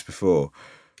talked about this before,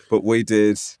 but we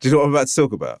did. Do you know what I'm about to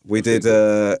talk about? We did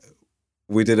a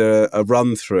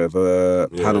run through of a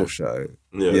panel show.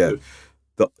 Yeah.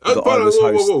 By the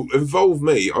way, involve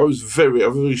me. I was a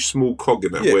very small cog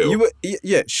in that wheel. You were,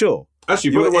 yeah, sure.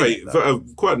 Actually, by the way,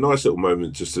 quite a nice little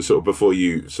moment just to sort of before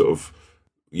you sort of,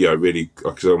 really,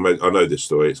 because I know this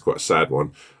story. It's quite a sad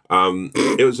one.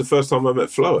 It was the first time I met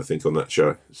Flo, I think, on that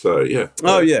show. So, yeah.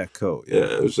 Oh, yeah, cool. Yeah,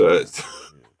 it was... I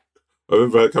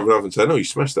remember her coming up and saying, "Oh, you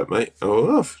smashed that, mate."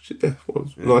 Oh, yeah, well,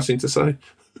 nice thing to say.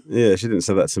 Yeah, she didn't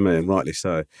say that to me, and rightly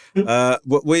so. So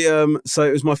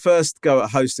it was my first go at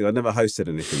hosting. I'd never hosted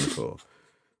anything before.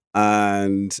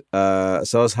 And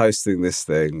so I was hosting this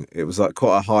thing. It was like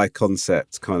quite a high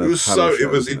concept kind of... It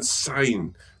was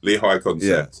insanely high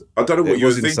concept. Yeah. I don't know what you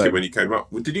were thinking when you came up.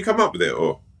 Did you come up with it,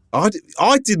 or...?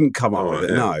 I didn't come up with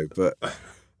it, no. But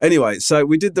anyway, so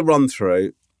we did the run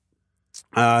through,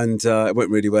 and it went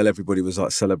really well. Everybody was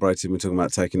like celebrating. We're talking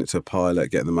about taking it to a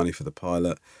pilot, getting the money for the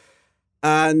pilot.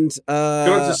 And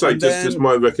can I just say, just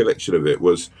my recollection of it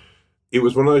was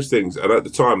one of those things. And at the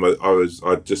time,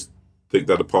 I just think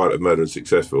that a pilot of Murder and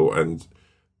Successful, and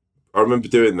I remember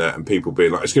doing that, and people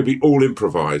being like, "It's going to be all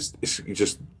improvised. You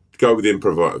just go with the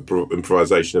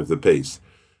improvisation of the piece,"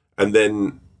 and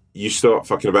then you start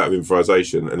fucking about with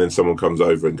improvisation, and then someone comes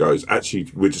over and goes,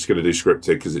 "Actually, we're just going to do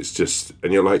scripted because it's just..."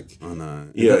 And you're like, "I know."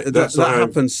 Yeah, that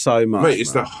happens so much, mate.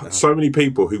 It's so many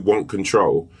people who want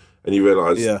control, and you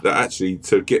realise that actually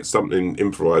to get something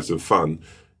improvised and fun,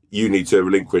 you need to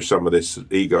relinquish some of this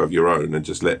ego of your own and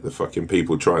just let the fucking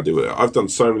people try and do it. I've done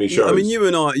so many shows. I mean, you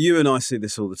and I see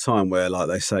this all the time, where like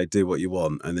they say, "Do what you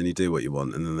want," and then you do what you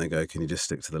want, and then they go, "Can you just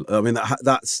stick to the?" I mean,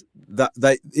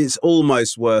 it's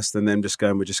almost worse than them just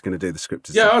going, "We're just going to do the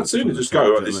scripted." Yeah, I'd sooner just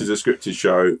go, "This is a scripted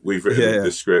show. We've written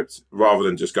the script," rather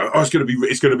than just go, "Oh, it's going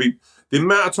to be." The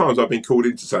amount of times I've been called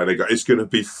in to say, they go, "It's going to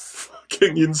be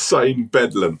fucking insane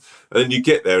bedlam," and then you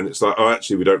get there and it's like, "Oh,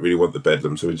 actually, we don't really want the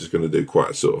bedlam, so we're just going to do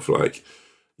quite a sort of like,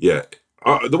 yeah."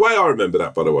 The way I remember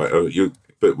that, by the way,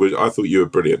 I thought you were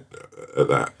brilliant at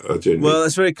that. Well,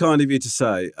 that's very kind of you to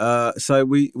say. So I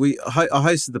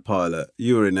hosted the pilot.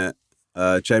 You were in it.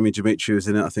 Jamie Dimitri was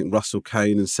in it. I think Russell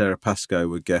Kane and Sarah Pascoe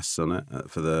were guests on it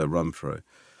for the run through.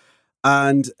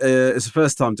 And it's the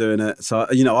first time doing it, so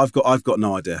I've got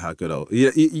no idea how good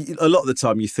a lot of the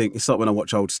time you think it's like when I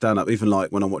watch old stand-up, even like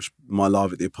when I watch my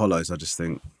Live at the Apollos, I just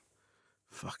think,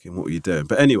 fucking, what were you doing?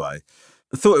 But anyway,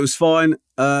 I thought it was fine.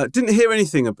 Didn't hear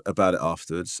anything about it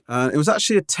afterwards. It was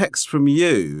actually a text from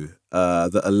you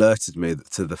that alerted me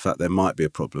to the fact there might be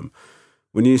a problem.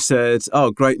 When you said,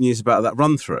 "Oh, great news about that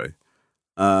run through.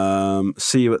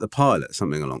 See you at the pilot,"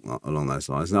 something along those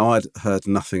lines. Now, I'd heard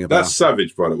nothing about That's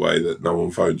savage, by the way, that no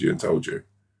one phoned you and told you.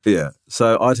 Yeah,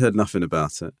 so I'd heard nothing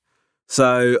about it.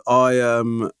 So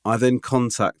I then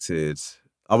contacted,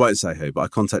 I won't say who, but I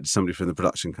contacted somebody from the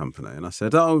production company, and I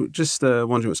said, "Oh, just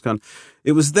wondering what's going on."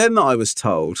 It was then that I was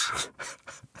told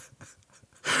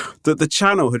that the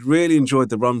channel had really enjoyed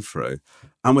the run through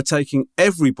and were taking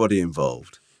everybody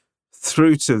involved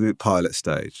through to the pilot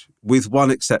stage, with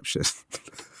one exception.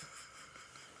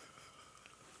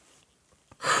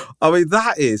 I mean,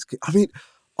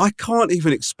 I can't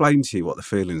even explain to you what the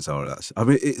feelings are of that. I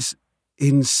mean, it's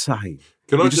insane.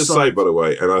 Can I just say, by the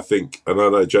way, and I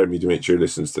know Jamie Dimitri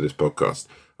listens to this podcast,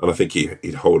 and I think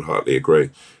he'd wholeheartedly agree,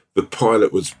 the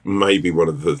pilot was maybe one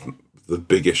of the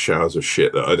biggest showers of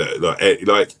shit that I don't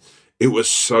like. It was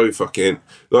so fucking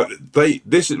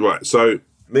this is right. So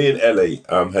me and Ellie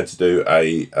had to do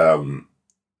a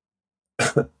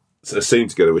scene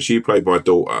together where she played my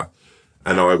daughter,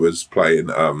 and I was playing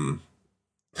like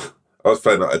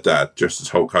a dad dressed as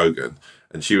Hulk Hogan,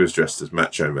 and she was dressed as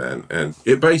Macho Man, and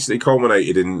it basically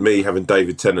culminated in me having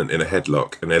David Tennant in a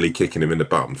headlock and Ellie kicking him in the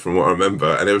bum, from what I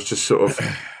remember. And it was just sort of,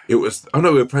 we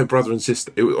were playing brother and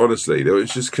sister. It was honestly, there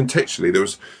was just contextually,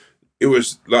 it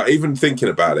was like, even thinking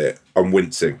about it, I'm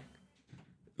wincing.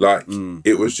 Like,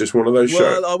 it was just one of those shows.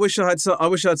 Well, I wish I had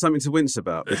something to wince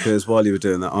about, because while you were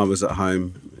doing that, I was at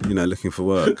home, looking for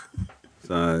work.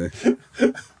 So,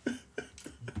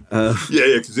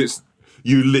 because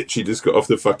you literally just got off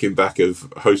the fucking back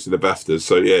of hosting the BAFTAs.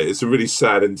 So yeah, it's a really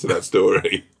sad end to that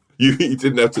story. You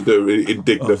didn't have to do a really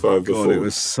indignifying performance. It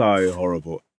was so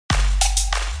horrible.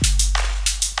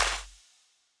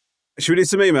 Should we do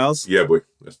some emails? Yeah, boy.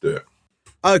 Let's do it.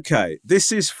 Okay,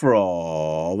 this is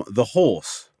from The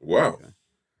Horse. Wow. Okay.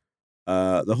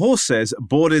 The Horse says,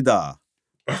 Boreda.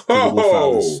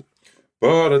 Oh,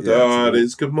 Boreda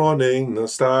is good morning. The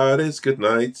start is good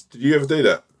night. Did you ever do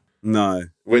that? No.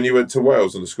 When you went to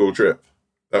Wales on a school trip?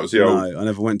 That was the old... No, I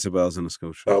never went to Wales on a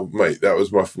school trip. Oh, mate, that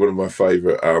was one of my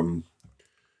favourite...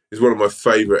 it's one of my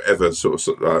favourite ever sort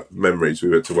of memories. We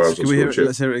went to Wales on a school trip.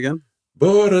 Let's hear it again.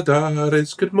 Boreda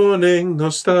is good morning.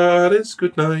 The start is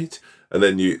good night. And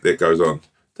then it goes on.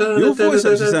 Your voice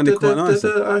actually sounded quite nice.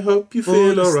 I hope you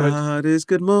feel all right. Start is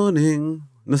good morning.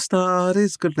 The start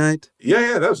is good night.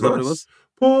 Yeah, that was nice. What it was?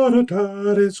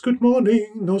 Boreda is good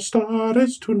morning. No start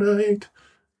is tonight.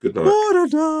 Good night.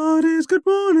 Boreda is good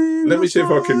morning. Let me see if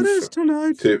I can get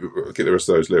the rest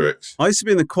of those lyrics. I used to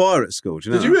be in the choir at school. Do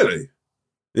you know? Did you really?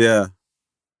 Yeah.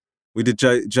 We did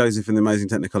Joseph in the Amazing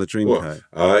Technicolor Dreamcoat.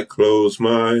 I close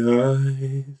my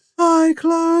eyes. I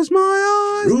close my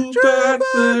eyes. Roll back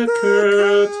the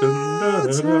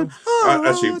curtain.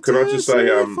 Actually, can I just say,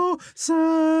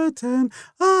 certain,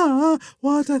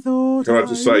 what I thought. Can I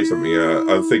just say something?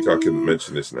 I think I can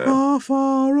mention this now. Far,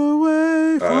 far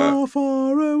away, far,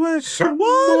 far away. Someone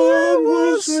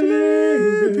was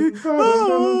sleeping.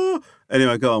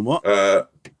 Anyway, go on. What?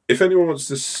 If anyone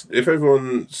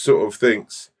sort of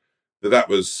thinks that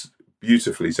was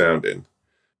beautifully sounding,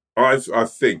 I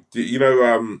think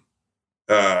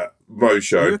Mo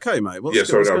show. Are you okay, mate? I'm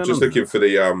just looking for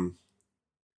the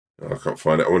I can't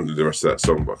find it. I wanted the rest of that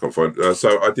song, but I can't find it.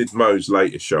 So I did Mo's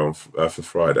latest show for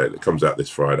Friday. That comes out this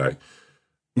Friday.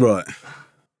 Right.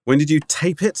 When did you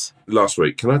tape it? Last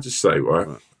week. Can I just say,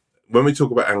 right? When we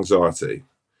talk about anxiety,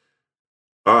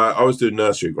 I was doing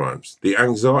nursery rhymes. The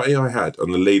anxiety I had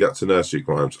on the lead up to nursery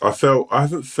rhymes, I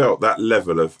haven't felt that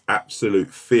level of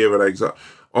absolute fear and anxiety.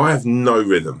 I have no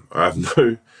rhythm. I'm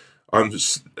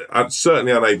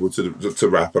certainly unable to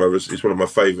rap, and it's one of my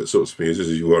favourite sorts of music,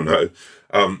 as you all know.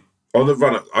 On the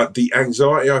run up, the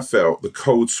anxiety I felt, the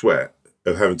cold sweat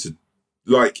of having to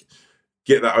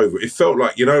get that over. It felt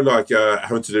like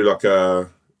having to do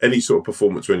any sort of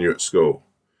performance when you're at school.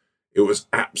 It was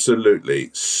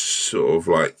absolutely sort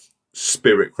of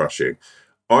spirit crushing.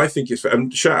 I think it's,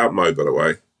 and shout out Mo, by the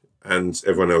way, and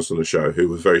everyone else on the show who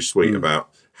was very sweet about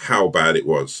how bad it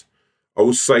was. I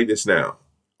will say this now,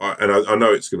 I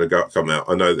know it's going to come out.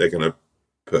 I know they're going to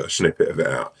put a snippet of it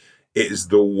out. It is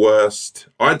the worst.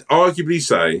 I'd arguably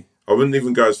say, I wouldn't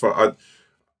even go as far.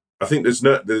 I think it's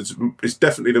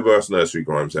definitely the worst nursery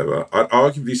rhymes ever. I'd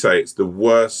arguably say it's the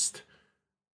worst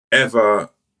ever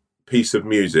piece of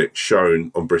music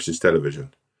shown on British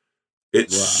television.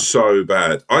 It's so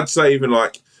bad. I'd say even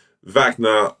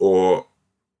Wagner or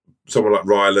someone like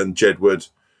Ryland, Jedward,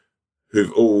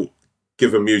 who've all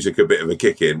given music a bit of a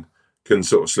kick in, can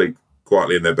sort of sleep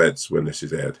quietly in their beds when this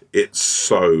is aired. It's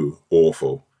so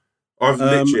awful. I've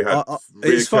literally had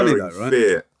it's funny though, right?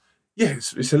 fear. Yeah,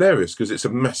 it's hilarious because it's a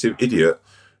massive idiot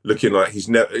looking like he's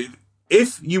never...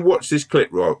 If you watch this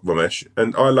clip, Ramesh,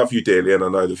 and I love you dearly and I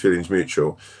know the feeling's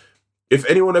mutual, if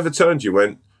anyone ever turned to you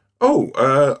and went,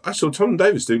 I saw Tom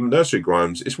Davis doing nursery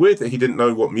rhymes, it's weird that he didn't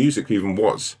know what music even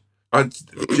was. I'd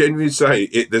genuinely say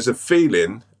there's a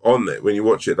feeling on it when you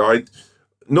watch it that I'd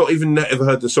not even ever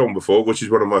heard the song before, which is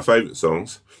one of my favourite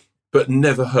songs, but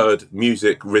never heard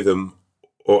music, rhythm,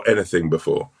 or anything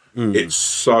before. It's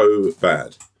so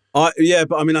bad. But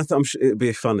I mean, I'm sure it'd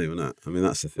be funny, wouldn't it? I mean,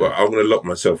 that's the thing. Well, I'm going to lock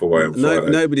myself away on Friday.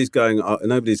 Nobody's going. I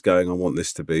want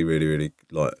this to be really, really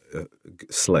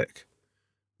slick.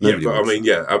 Nobody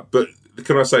but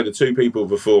can I say the two people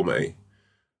before me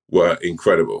were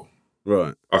incredible.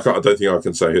 Right. I don't think I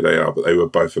can say who they are, but they were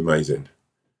both amazing.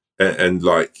 And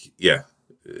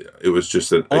it was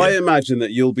just I imagine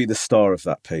that you'll be the star of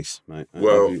that piece, mate.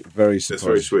 Well, very that's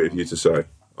very sweet of you to say.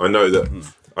 I know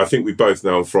that. I think we both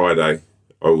know on Friday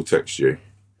I will text you.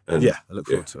 And I look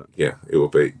forward to it. Yeah, it will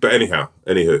be. But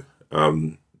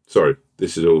anywho, sorry,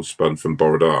 this is all spun from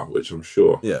Boreda, which I'm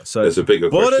sure there's a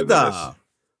bigger question than this.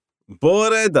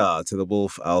 Boreda to the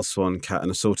wolf, owl, swan, cat,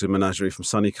 and assorted menagerie from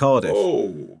sunny Cardiff.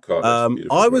 Oh, Cardiff.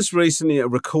 I was recently at a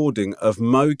recording of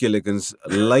Mo Gilligan's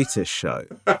latest show.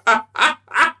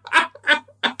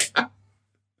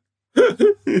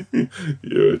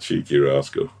 You're a cheeky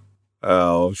rascal.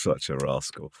 Oh, I'm such a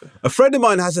rascal. A friend of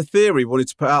mine has a theory wanted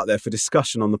to put out there for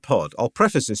discussion on the pod. I'll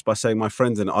preface this by saying my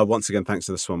friend and I, once again, thanks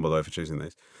to the Swan, by the way, for choosing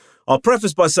these. I'll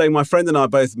preface by saying my friend and I are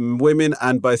both women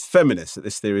and both feminists, that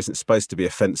this theory isn't supposed to be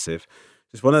offensive.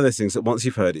 It's one of those things that once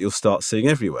you've heard it, you'll start seeing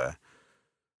everywhere.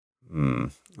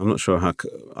 I'm not sure how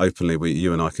openly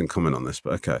you and I can comment on this,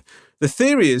 but okay. The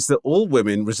theory is that all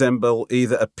women resemble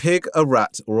either a pig, a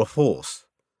rat, or a horse.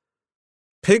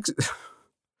 Pigs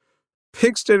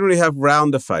generally have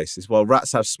rounder faces, while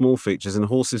rats have small features and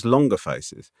horses longer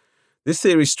faces. This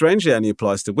theory strangely only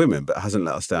applies to women, but hasn't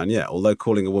let us down yet. Although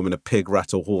calling a woman a pig,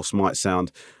 rat or horse might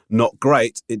sound not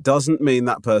great, it doesn't mean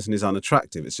that person is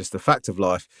unattractive. It's just a fact of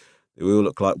life that we all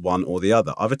look like one or the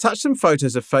other. I've attached some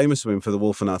photos of famous women for the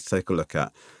Wolf and I to take a look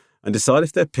at and decide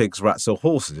if they're pigs, rats or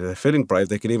horses. If they're feeling brave,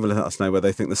 they can even let us know where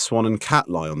they think the swan and cat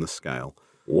lie on the scale.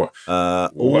 What?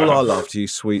 All our love to you,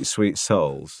 sweet, sweet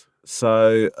souls.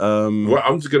 So, well,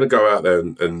 I'm just going to go out there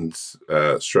and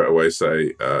straight away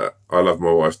say I love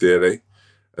my wife dearly,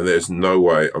 and there's no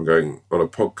way I'm going on a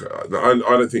podcast. I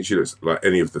don't think she looks like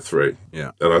any of the three.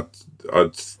 Yeah, and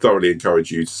I'd thoroughly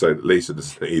encourage you to say that Lisa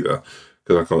doesn't either,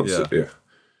 because I can't.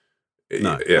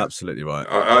 No, absolutely right.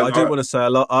 I do want to say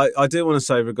a lot. I do want to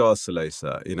say, regards to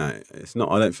Lisa, it's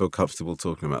not. I don't feel comfortable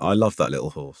talking about. I love that little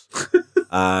horse,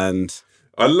 and.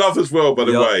 I love as well, by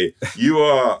the way, you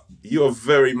are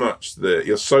very much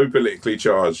you're so politically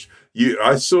charged.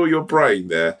 I saw your brain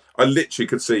there. I literally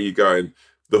could see you going,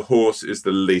 the horse is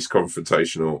the least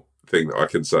confrontational thing that I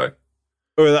can say.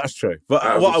 Oh, that's true.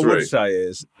 But what I would say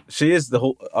is, she is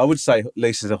I would say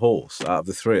Lisa's a horse out of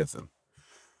the three of them.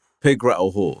 Pig, rat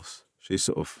or horse. She's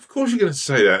sort of... Of course you're going to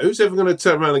say that. Who's ever going to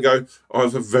turn around and go, I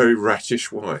have a very rattish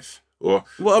wife? Or,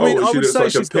 well, I mean, I would say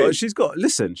like she's got a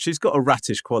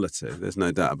rattish quality. There's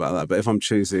no doubt about that. But if I'm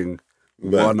choosing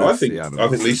I think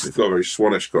Lisa's got a very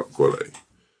swannish quality.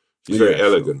 She's very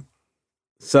elegant.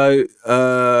 So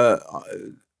I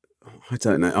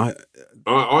don't know.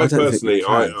 I personally,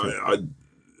 I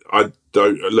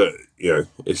don't look.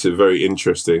 It's a very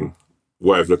interesting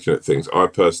way of looking at things. I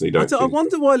personally don't. I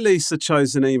wonder why Lisa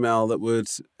chose an email that would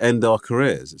end our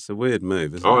careers. It's a weird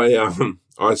move, isn't it?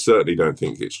 I certainly don't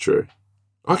think it's true.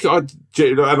 And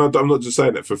I'm not just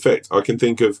saying that for effect. I can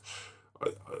think of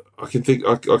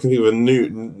a new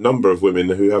number of women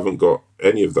who haven't got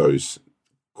any of those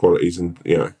qualities, and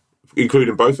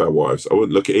including both our wives. I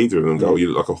wouldn't look at either of them and go, "You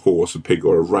look like a horse, a pig,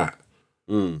 or a rat."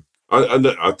 Mm.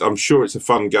 I'm sure it's a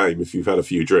fun game if you've had a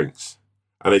few drinks.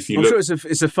 And if you sure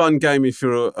it's a fun game if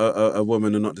you're a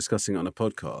woman and not discussing it on a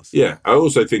podcast. Yeah, I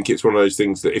also think it's one of those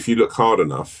things that if you look hard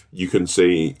enough, you can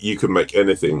make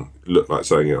anything look like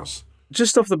something else.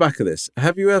 Just off the back of this,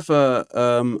 have you ever?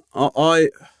 I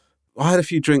had a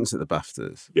few drinks at the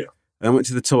BAFTAs. Yeah, and I went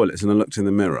to the toilets and I looked in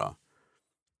the mirror,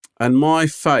 and my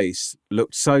face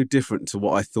looked so different to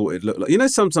what I thought it looked like.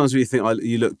 Sometimes when you think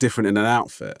you look different in an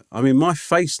outfit. I mean, my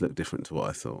face looked different to what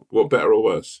I thought. What, better or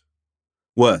worse?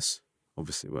 Worse.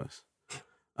 Obviously worse.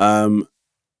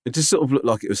 It just sort of looked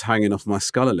like it was hanging off my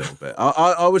skull a little bit.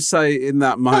 I would say in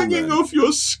that moment... Hanging off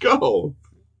your skull?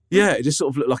 Yeah, it just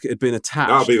sort of looked like it had been attached.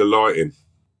 That'll be the lighting.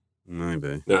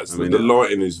 Maybe. The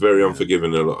lighting is very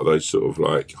unforgiving in a lot of those sort of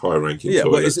like high-ranking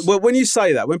toilets. Well, when you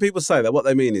say that, when people say that, what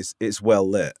they mean is it's well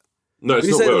lit. No, it's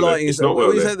not well lit. It's not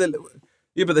well lit.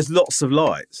 Yeah, but there's lots of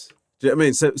lights. Do you know what I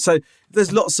mean? So if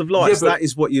there's lots of lights, that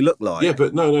is what you look like. Yeah,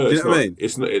 but no, do you know what I mean?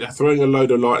 It's not throwing a load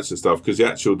of lights and stuff, because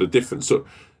the difference. So,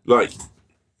 like,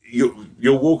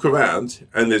 you'll walk around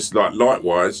and there's like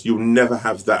light-wise, you'll never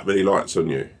have that many lights on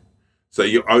you, so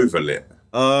you're overlit.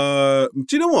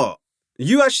 Do you know what?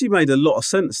 You actually made a lot of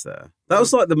sense there. That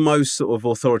was like the most sort of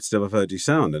authoritative I've heard you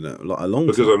sound in a long time.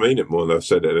 Because I mean it more than I've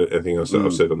said anything else that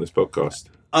I've said on this podcast.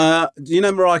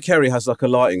 Mariah Carey has like a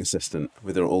lighting assistant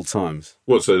with her at all times.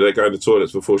 What, so they go in the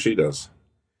toilets before she does?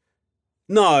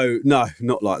 No,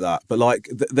 not like that. But like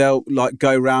they'll like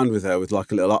go round with her with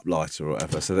like a little uplighter or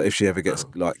whatever, so that if she ever gets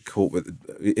like caught with,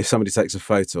 if somebody takes a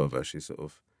photo of her, she's sort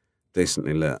of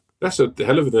decently lit. That's a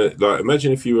hell of a, like,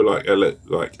 imagine if you were like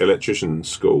electrician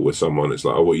school with someone. It's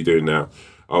like, oh, what are you doing now?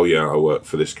 Oh yeah, I work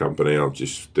for this company. I'm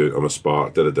a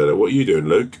spark. What are you doing,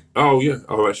 Luke? Oh yeah,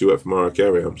 I actually work for Mariah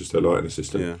Carey. I'm just a lighting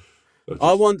assistant. Yeah.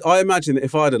 I imagine that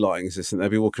if I had a lighting assistant,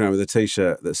 they'd be walking around with a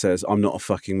T-shirt that says "I'm not a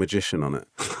fucking magician" on it.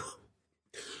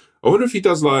 I wonder if he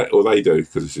does or they do,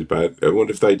 because this is bad. I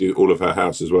wonder if they do all of her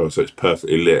house as well, so it's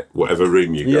perfectly lit, whatever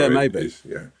room you go in. Yeah, maybe.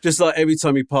 Just like every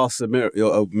time you pass a mirror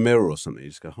or something, you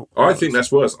just go, oh, I think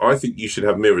that's worse. I think you should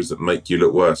have mirrors that make you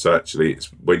look worse. So actually,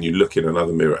 it's when you look in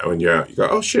another mirror, when you're out, you go,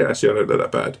 oh shit, actually I don't look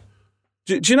that bad.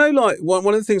 Do you know, like,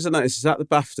 one of the things I noticed is at the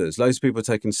BAFTAs, loads of people are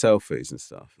taking selfies and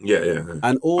stuff. Yeah.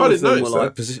 And all of them were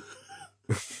like...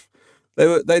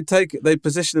 They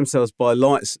position themselves by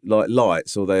lights,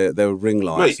 or they were ring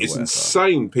lights. Mate, it's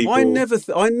insane. People. I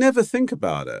never think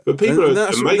about it. But people are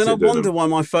amazing. Then I wonder why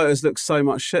my photos look so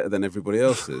much shitter than everybody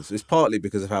else's. It's partly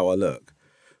because of how I look,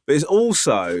 but it's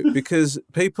also because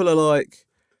people are like,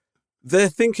 they're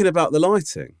thinking about the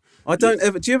lighting. I don't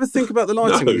ever. Do you ever think about the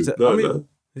lighting? No.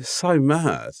 It's so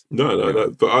mad. No.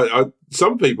 But I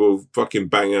some people fucking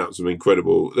bang out some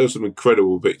incredible. There's some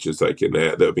incredible pictures taken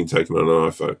there that have been taken on an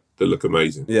iPhone that look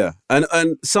amazing. Yeah, and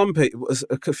some people,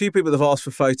 a few people that have asked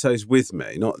for photos with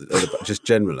me, not just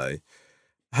generally,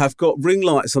 have got ring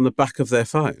lights on the back of their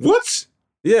phone. What?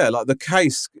 Yeah, like the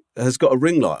case has got a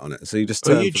ring light on it, so you just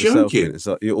turn Are you for the selfie joking? and it's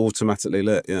like you're automatically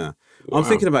lit. Yeah, Wow. I'm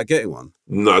thinking about getting one.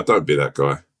 No, don't be that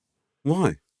guy.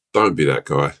 Why? Don't be that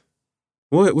guy.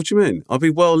 What do you mean? I'll be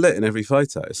well lit in every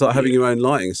photo. It's like having your own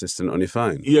lighting assistant on your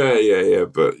phone. Yeah.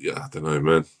 But I don't know,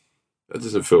 man. That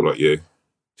doesn't feel like you.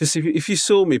 Just if you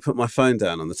saw me put my phone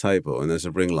down on the table and there's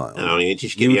a ring light on. Oh yeah,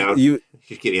 just get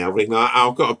the old ring light.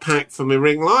 I've got a pack for my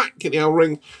ring light. Get the old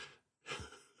ring.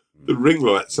 The ring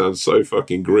light sounds so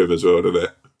fucking grim as well, doesn't it?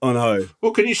 I know.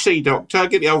 What can you see, Doctor?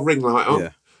 Get the old ring light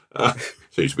on. Yeah.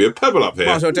 Seems to be a pebble up here.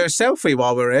 Might as well do a selfie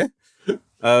while we're here.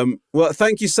 Well,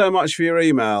 thank you so much for your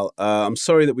email. I'm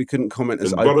sorry that we couldn't comment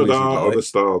as openly as you'd like. Of a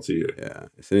star to you. Yeah,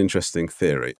 it's an interesting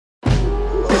theory.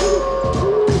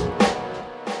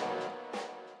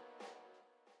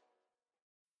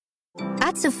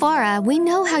 At Sephora, we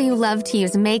know how you love to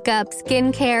use makeup,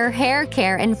 skincare, hair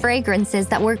care, and fragrances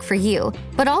that work for you,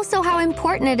 but also how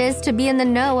important it is to be in the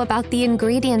know about the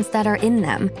ingredients that are in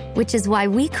them, which is why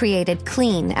we created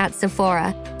Clean at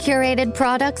Sephora. Curated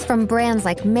products from brands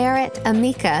like Merit,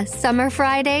 Amika, Summer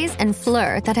Fridays, and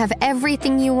Fleur that have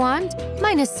everything you want,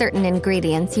 minus certain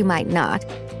ingredients you might not.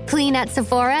 Clean at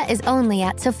Sephora is only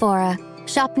at Sephora.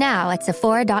 Shop now at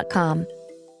Sephora.com.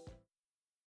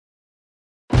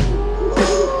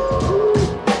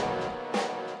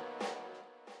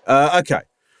 Okay.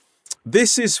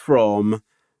 This is from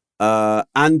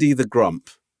Andy the Grump.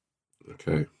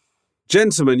 Okay.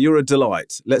 Gentlemen, you're a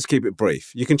delight. Let's keep it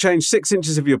brief. You can change 6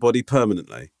 inches of your body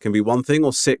permanently. Can be one thing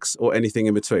or 6 or anything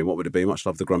in between. What would it be? Much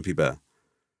love, the Grumpy Bear.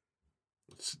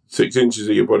 6 inches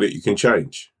of your body you can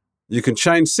change? You can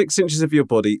change 6 inches of your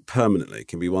body permanently. It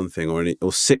can be one thing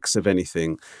or 6 of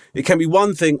anything. It can be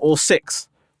one thing or 6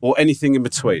 or anything in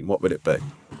between. What would it be?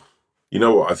 You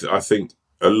know what? I think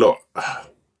a lot...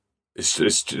 It's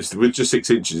just with just 6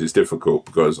 inches, it's difficult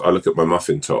because I look at my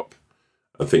muffin top.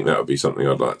 I think that would be something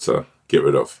I'd like to get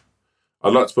rid of.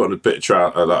 I'd like to put on a bit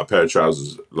of like a pair of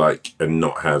trousers, and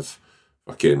not have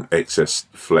fucking excess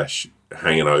flesh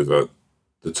hanging over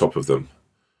the top of them,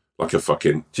 like a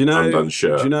fucking undone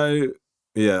shirt. Do you know?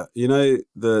 Yeah, you know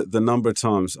the number of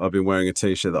times I've been wearing a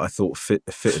t-shirt that I thought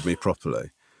fitted me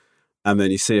properly, and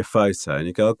then you see a photo and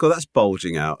you go, "Oh God, that's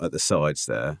bulging out at the sides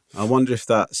there." I wonder if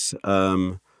that's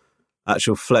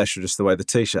actual flesh or just the way the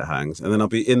t-shirt hangs. And then I'll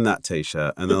be in that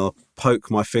t-shirt and then I'll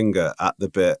poke my finger at the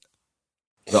bit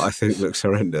that I think looks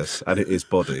horrendous, and it is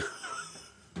body.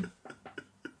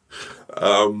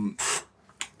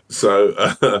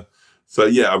 So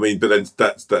yeah, I mean, but then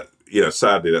that. You know,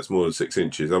 sadly, that's more than 6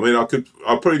 inches. I mean, I'll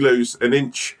probably lose an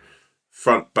inch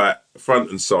front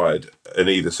and side, and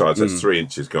either side. So that's 3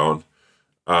 inches gone.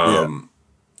 Oh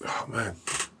man,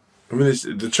 I mean,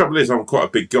 the trouble is, I'm quite a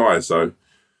big guy, so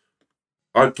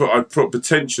I'd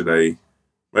potentially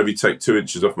maybe take 2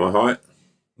 inches off my height.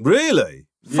 Really?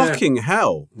 Yeah. Fucking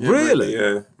hell! Yeah, really?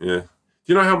 Maybe, yeah. Do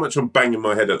you know how much I'm banging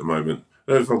my head at the moment?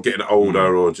 I don't know if I'm getting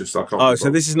older or just I can't. Oh, so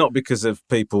this is not because of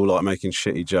people like making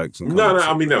shitty jokes and no.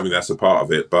 I mean that's a part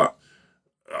of it, but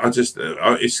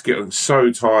it's getting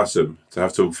so tiresome to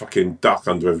have to fucking duck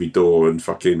under every door and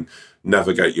fucking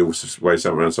navigate your way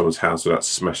around someone's house without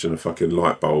smashing a fucking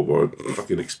light bulb or a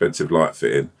fucking expensive light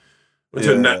fitting. Went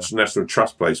to a National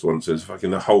Trust place once, and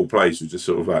fucking the whole place was just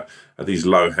sort of like had these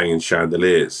low-hanging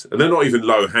chandeliers, and they're not even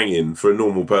low-hanging for a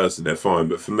normal person. They're fine,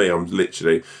 but for me, I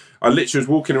literally was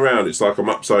walking around. It's like I'm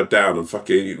upside down and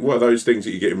fucking. What are those things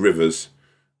that you get in rivers?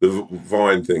 The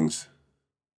vine things,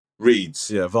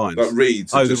 reeds. Yeah, vines. Like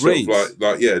reeds. Oh, the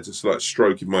reeds. Just like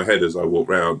stroking my head as I walk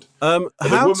round. How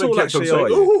tall actually are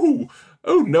you?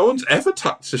 Oh, no one's ever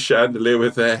touched a chandelier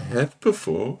with their head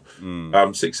before.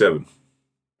 6'7".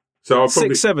 So I'll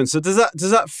probably 6'7". So does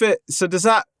that fit? So does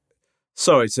that?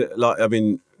 Sorry to I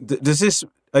mean, does this?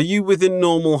 Are you within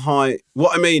normal height?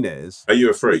 What I mean is, are you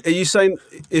a freak? Are you saying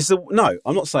No,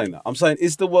 I'm not saying that. I'm saying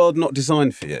is the world not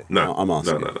designed for you? No, I'm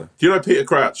asking. No. Do you know Peter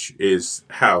Crouch is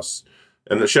house?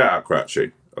 And shout out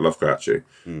Crouchy. I love Crouchy.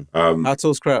 How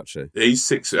tall's Crouchy? He's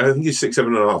 6. I think he's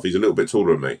 6'7.5". He's a little bit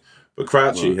taller than me. But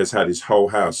Crouchy has had his whole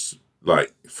house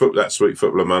that sweet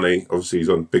footballer money. Obviously, he's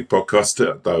on big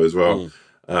podcast though as well.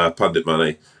 Pundit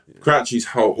money. Crouchy's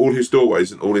all his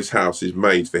doorways and all his house is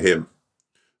made for him,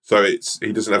 so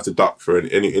he doesn't have to duck for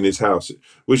any in his house,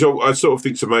 which I sort of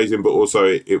think's amazing. But also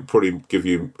it probably give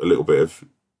you a little bit of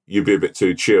you'd be a bit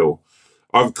too chill.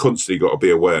 I've constantly got to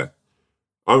be aware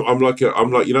I'm like you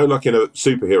know, like in a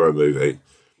superhero movie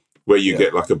where you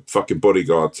get like a fucking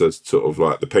bodyguard to sort of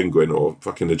like the Penguin or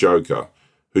fucking the Joker,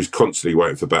 who's constantly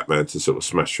waiting for Batman to sort of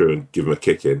smash through and give him a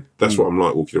kick in. That's what I'm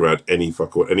like walking around any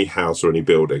house or any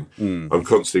building. I'm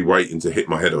constantly waiting to hit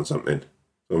my head on something.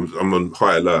 I'm on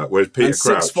high alert. Whereas Peter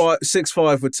Crouch,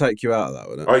 6'5" would take you out of that,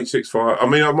 wouldn't it? 6'5". I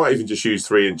mean, I might even just use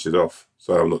 3 inches off,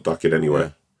 so I'm not ducking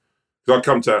anywhere. Because I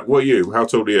come to, what are you? How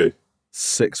tall are you?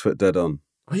 6 foot dead on.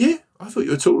 Oh yeah, I thought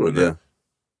you were taller than that.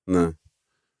 No.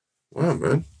 Wow,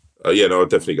 man. Yeah, no,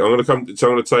 definitely. I'm going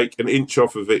to take an inch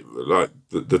off of it, like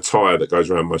the tyre that goes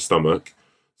around my stomach.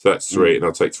 So that's 3, and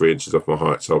I'll take 3 inches off my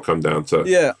height. So I'll come down to.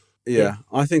 Yeah.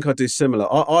 I think I do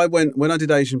similar. I went when I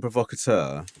did Asian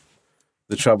Provocateur,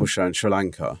 the travel show in Sri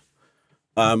Lanka.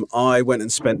 I went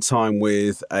and spent time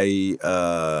with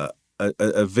a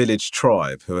village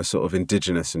tribe who are sort of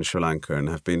indigenous in Sri Lanka and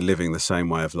have been living the same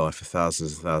way of life for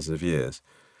thousands and thousands of years.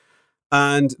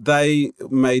 And they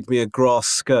made me a grass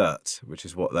skirt, which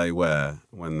is what they wear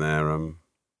when they're,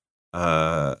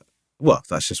 well,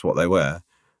 that's just what they wear.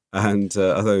 And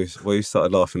you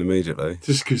started laughing immediately.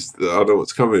 Just because I know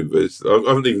what's coming, but I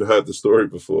haven't even heard the story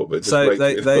before. But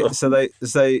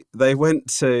they went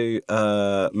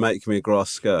to make me a grass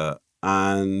skirt,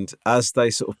 and as they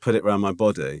sort of put it around my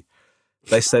body,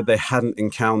 they said they hadn't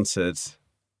encountered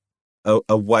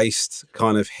a waist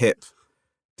kind of hip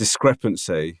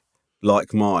discrepancy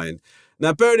like mine.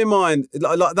 Now, bearing in mind,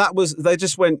 like that was, they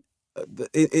just went,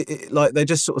 like they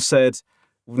just sort of said,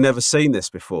 we've never seen this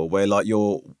before, where like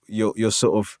your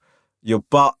sort of, your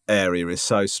butt area is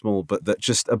so small, but that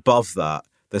just above that,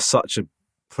 there's such a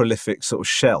prolific sort of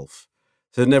shelf.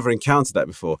 So I've never encountered that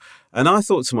before. And I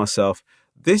thought to myself,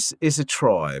 this is a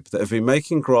tribe that have been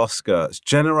making grass skirts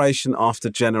generation after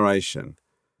generation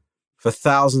for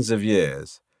thousands of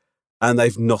years, and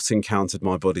they've not encountered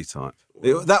my body type.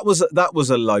 That was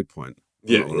a low point.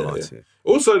 Yeah.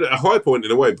 Also a high point in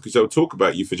a way, because they'll talk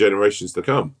about you for generations to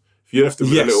come. If you have to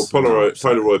put a little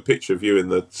Polaroid picture of you in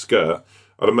the skirt,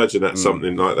 I'd imagine that's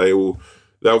something like they'll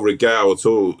regale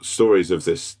stories of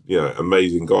this,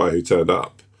 amazing guy who turned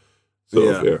up.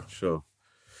 Sure.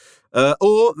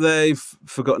 Or they've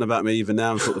forgotten about me even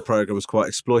now and thought the programme was quite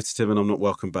exploitative and I'm not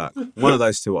welcome back. One of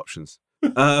those two options.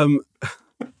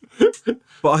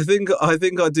 But I think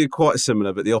I do quite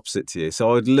similar, but the opposite to you.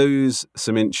 So I'd lose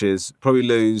some inches, probably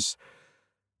lose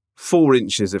 4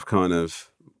 inches of kind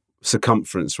of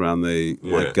circumference around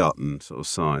my gut and sort of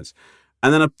size.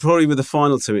 And then I'd probably, with the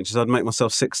final 2 inches, I'd make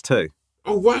myself 6'2".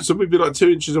 Oh, wow. So we'd be like 2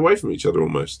 inches away from each other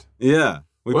almost. Yeah.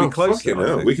 We'd be close.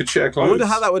 We could share clothes.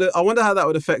 I wonder how that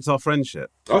would affect our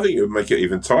friendship. I think it would make it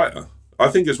even tighter. I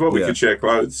think as well we could share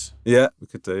clothes. Yeah, we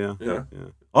could do, yeah.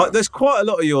 There's quite a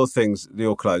lot of your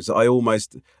clothes that I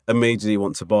almost immediately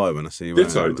want to buy when I see you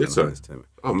wearing them. Ditto.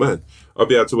 Oh, man. I'd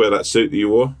be able to wear that suit that you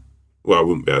wore. Well, I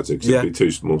wouldn't be able to because it'd be too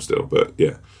small still, but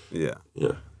yeah.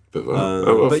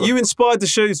 But you inspired the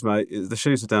shoes, mate. The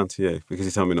shoes are down to you because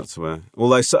you told me not to wear.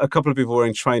 Although a couple of people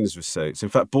wearing trainers with suits. In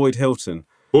fact, Boyd Hilton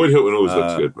always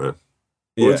looks good, man.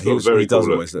 He does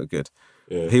always look good.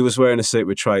 Yeah. He was wearing a suit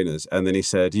with trainers, and then he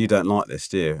said, "You don't like this,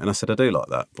 do you?" And I said, "I do like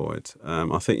that, Boyd.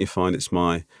 I think you find it's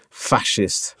my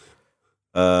fascist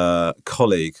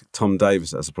colleague Tom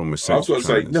Davis that has a problem with suits." I was going to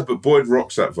say, no, but Boyd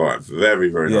rocks that vibe very,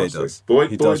 very nicely. He does.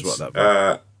 Boyd does rock that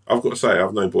vibe. I've got to say,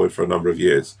 I've known Boyd for a number of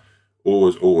years.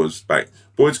 Always back.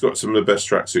 Boyd's got some of the best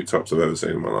tracksuit tops I've ever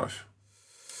seen in my life.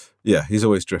 Yeah, he's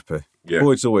always drippy. Yeah.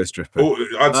 Boyd's always drippy.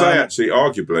 I'd say, actually,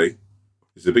 arguably,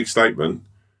 it's a big statement.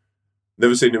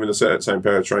 Never seen him in the same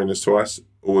pair of trainers twice.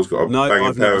 Always got a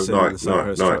banging pair of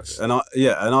Nikes.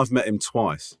 And I've met him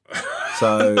twice.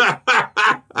 So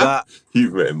that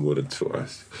you've met him more than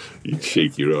twice. You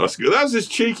cheeky rascal. That's as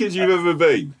cheeky as you've ever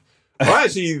been. I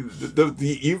actually,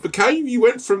 you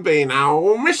went from being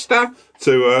Mister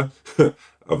to I've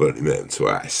only met him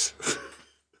twice.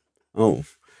 Oh,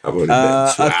 I've only met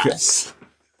him twice.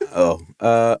 Okay. Oh,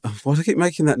 why do I keep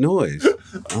making that noise?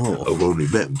 Oh, I've only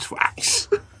met him twice.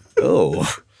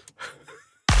 Oh.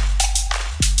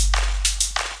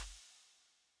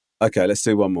 Okay, let's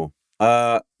do one more.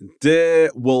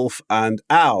 Dear Wolf and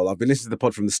Owl, I've been listening to the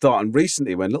pod from the start, and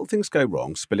recently when little things go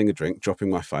wrong, spilling a drink, dropping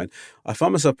my phone, I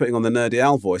find myself putting on the nerdy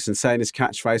owl voice and saying his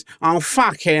catchphrase, "Oh,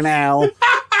 fucking hell."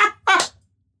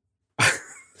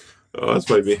 Oh, that's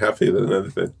made me happier than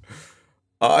anything.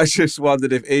 I just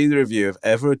wondered if either of you have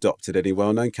ever adopted any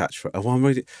well-known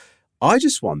catchphrase. I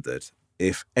just wondered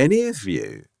if any of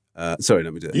you... sorry,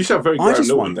 let me do that. You sound very Graham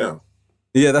Norton now.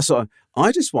 Yeah, that's what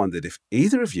I just wondered if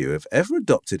either of you have ever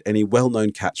adopted any well-known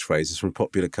catchphrases from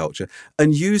popular culture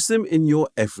and used them in your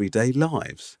everyday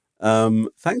lives.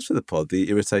 Thanks for the pod. The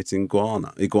irritating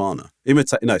iguana.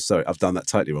 No, sorry, I've done that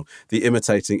totally wrong. The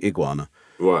imitating iguana.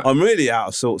 Right. I'm really out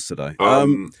of sorts today.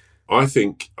 I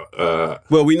think.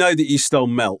 Well, we know that you stole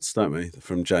melts, don't we,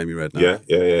 from Jamie Redknapp?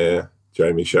 Yeah.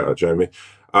 Jamie, shout out Jamie.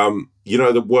 You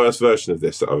know the worst version of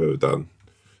this that I've ever done.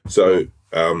 So,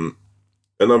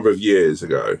 a number of years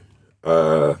ago,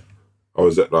 I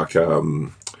was at like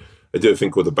they do a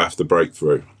thing called the BAFTA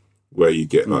Breakthrough, where you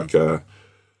get like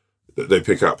they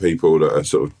pick up people that are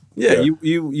sort of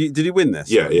You did you win this?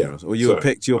 Yeah. Or you were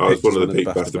picked? I was one of the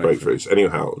BAFTA Breakthroughs.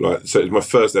 Anyhow, so it was my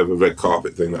first ever red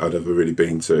carpet thing that I'd ever really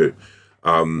been to,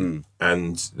 and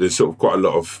there's sort of quite a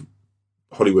lot of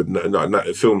Hollywood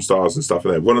film stars and stuff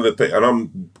in there. And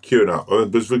I'm queuing up.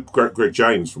 It was with Greg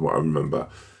James, from what I remember,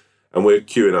 and we're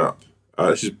queuing up.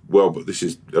 This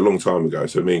is a long time ago,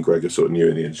 so me and Greg are sort of new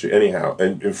in the industry. Anyhow,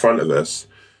 and in front of us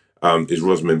is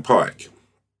Rosamund Pike,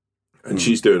 and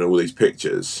she's doing all these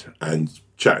pictures and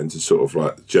chatting to sort of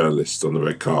like journalists on the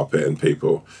red carpet and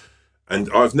people.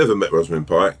 And I've never met Rosamund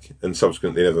Pike, and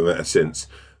subsequently never met her since.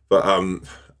 But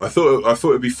I thought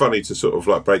it'd be funny to sort of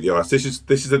like break the ice. This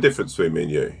is the difference between me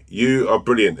and you. You are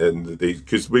brilliant in these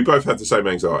because we both have the same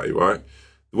anxiety, right?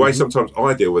 The way sometimes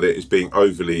I deal with it is being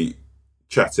overly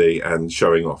chatty and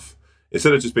showing off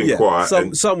instead of just being quiet.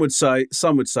 Some would say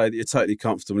that you're totally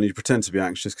comfortable and you pretend to be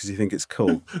anxious because you think it's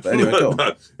cool. But anyway, go on.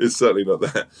 No, it's certainly not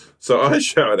that. So I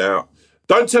shouted out,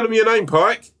 "Don't tell him your name,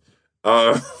 Pike."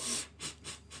 And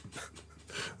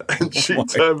she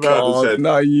turned around and said,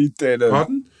 "No, you didn't."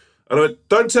 Pardon? And I went,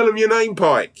 "Don't tell him your name,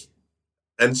 Pike."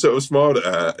 And sort of smiled at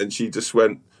her, and she just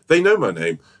went, "They know my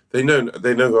name. They know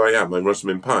who I am. I'm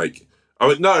Rosamund Pike." I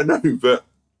went, "No, but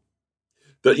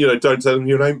that, don't tell them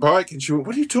your name, Pike." And she went,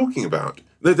 "What are you talking about?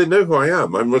 No, they know who I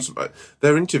am. I'm Rosamund."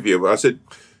 Their interview. I said,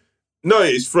 "No,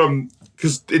 it's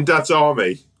because in Dad's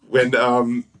Army, when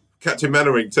Captain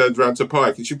Mannering turned around to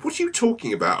Pike, and she went, 'What are you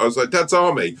talking about?' I was like, 'Dad's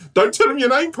Army. Don't tell him your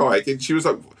name, Pike.'" And she was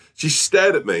like, she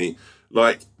stared at me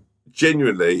like,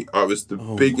 genuinely, I was the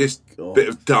biggest bit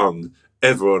of dung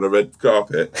ever on a red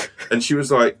carpet. And she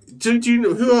was like, "Do you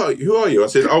know who are you?" I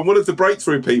said, "I'm one of the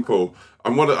breakthrough people.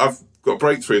 I've got a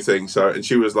breakthrough thing." So, and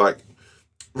she was like,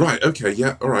 "Right, okay,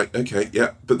 yeah, all right, okay,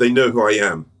 yeah, but they know who I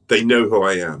am. They know who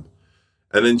I am."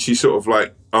 And then she sort of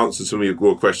like answered some of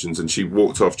your questions, and she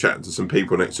walked off chatting to some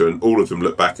people next to her, and all of them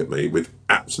looked back at me with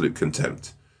absolute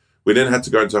contempt. We then had to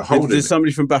go into a holding. Did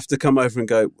somebody from BAFTA come over and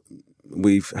go,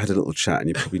 "We've had a little chat and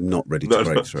you're probably not ready to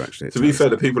break through," actually? To be fair,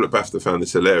 the people at BAFTA found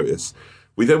this hilarious.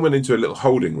 We then went into a little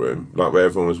holding room, like where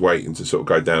everyone was waiting to sort of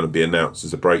go down and be announced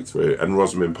as a breakthrough. And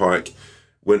Rosamund Pike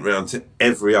went round to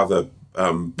every other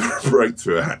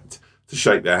breakthrough act to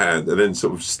shake their hand, and then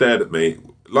sort of stared at me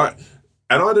like.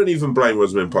 And I don't even blame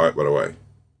Rosamund Pike, by the way.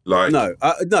 Like, no,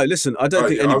 listen, I don't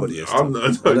think anybody is. I'm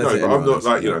not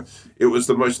like, it was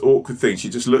the most awkward thing. She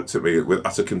just looked at me with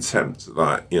utter contempt,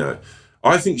 like,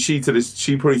 I think she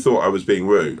probably thought I was being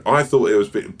rude. I thought it was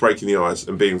breaking the ice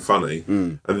and being funny.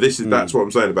 And that's what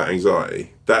I'm saying about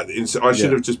anxiety. I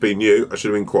should have just been you. I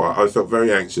should have been quiet. I felt very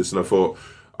anxious, and I thought,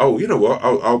 oh, you know what?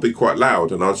 I'll be quite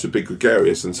loud, and I should be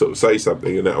gregarious and sort of say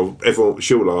something, and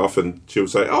she'll laugh, and she'll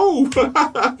say, "Oh,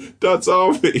 Dad's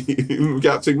Army,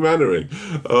 Captain Mannering.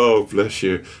 Oh, bless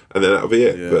you," and then that'll be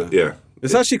it. Yeah. But yeah.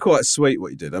 It's actually quite sweet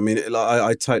what you did. I mean,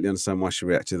 I totally understand why she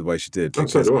reacted the way she did.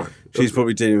 So do I. She's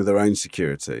probably dealing with her own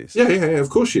insecurities. Yeah, of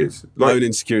course she is. Own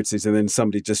insecurities, and then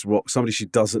somebody she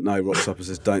doesn't know rocks up and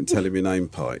says, "Don't tell him your name,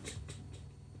 Pike."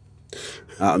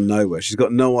 Out of nowhere. She's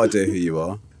got no idea who you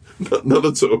are. Not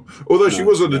at all. Although she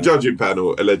was on the judging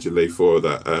panel, allegedly, for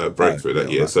that breakthrough that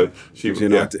year. So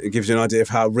it gives you an idea of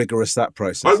how rigorous that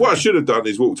process is. What I should have done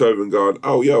is walked over and gone,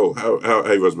 "Oh, yo,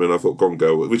 hey, Rosamund, I thought Gone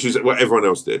Girl," which is what everyone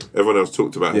else did. Everyone else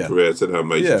talked about her career, said how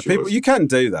amazing she was. You can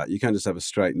do that. You can just have a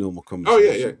straight, normal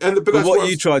conversation. Oh, yeah. But what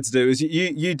you tried to do is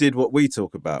you did what we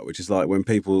talk about, which is like when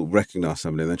people recognise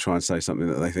somebody and they try and say something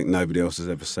that they think nobody else has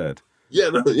ever said. Yeah,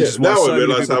 now I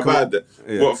realise how bad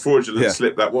what a fraudulent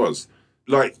slip that was.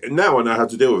 Like, now I know how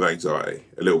to deal with anxiety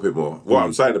a little bit more. What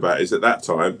I'm saying about it is at that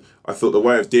time, I thought the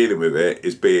way of dealing with it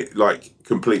is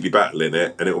completely battling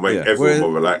it, and it will make everyone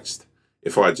more relaxed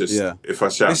if I shout.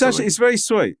 It's very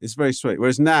sweet. It's very sweet.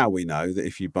 Whereas now we know that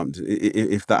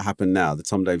if that happened now, the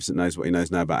Tom Davis that knows what he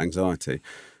knows now about anxiety,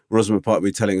 Rosamund Pike would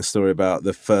be telling a story about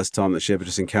the first time that she ever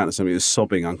just encountered somebody who was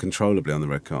sobbing uncontrollably on the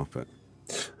red carpet.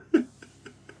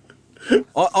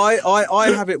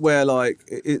 I have it where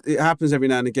it happens every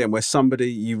now and again where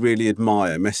somebody you really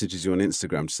admire messages you on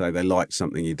Instagram to say they like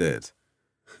something you did.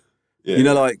 Yeah.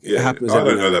 It happens. I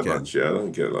don't know that much. Yeah, I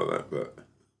don't get it like that,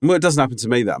 but it doesn't happen to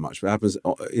me that much. But it happens.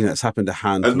 It's happened a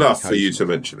handful. Enough for you to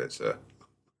mention it, sir.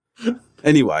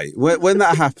 Anyway, when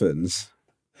that happens,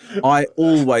 I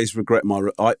always regret my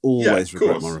reply.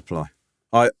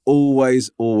 I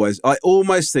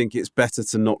almost think it's better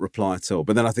to not reply at all,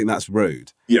 but then I think that's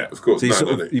rude. Yeah, of course.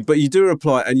 So but you do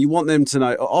reply, and you want them to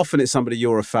know. Often it's somebody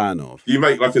you're a fan of. You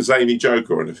make like a zany joke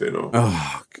or anything, or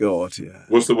oh god, yeah.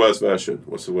 What's the worst version?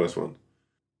 What's the worst one?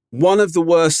 One of the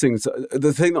worst things,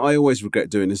 the thing that I always regret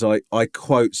doing is I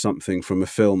quote something from a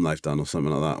film they've done or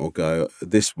something like that, or go,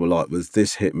 this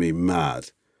hit me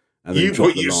mad. And then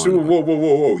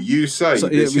Whoa. You say so,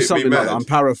 this hit me mad. Like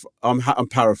that. I'm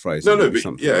paraphrasing. No, but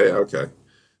okay.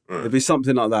 Right. It'd be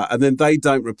something like that, and then they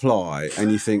don't reply, and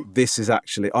you think this is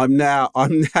actually. I'm now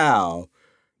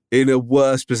in a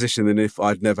worse position than if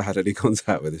I'd never had any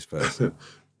contact with this person.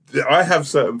 I have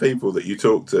certain people that you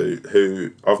talk to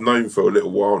who I've known for a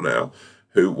little while now,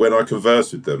 who when I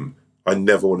converse with them, I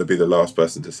never want to be the last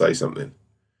person to say something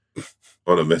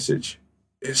on a message.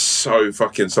 It's so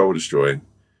fucking soul destroying.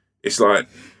 It's like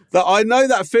that. I know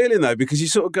that feeling though, because you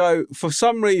sort of go, for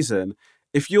some reason,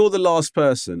 if you're the last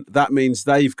person, that means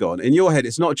they've gone. In your head,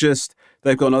 it's not just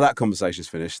they've gone, oh, that conversation's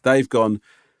finished. They've gone,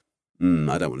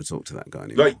 I don't want to talk to that guy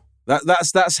anymore. Like,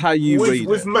 that's how you read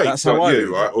with it. Mates that's how like I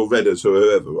you, right, or readers or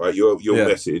whoever, right? Your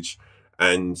message,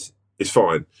 and it's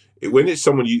fine. When it's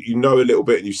someone you know a little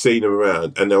bit and you've seen them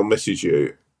around, and they'll message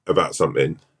you about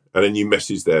something, and then you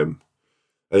message them,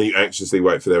 and you anxiously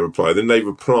wait for their reply. Then they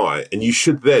reply, and you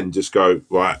should then just go,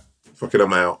 right, fucking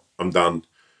I'm out, I'm done.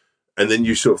 And then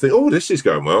you sort of think, oh, this is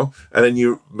going well. And then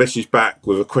you message back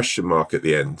with a question mark at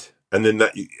the end. And then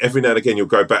that every now and again, you'll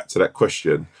go back to that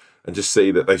question and just see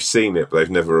that they've seen it, but they've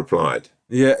never replied.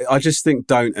 Yeah, I just think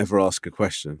don't ever ask a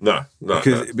question. No.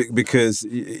 Because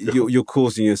you're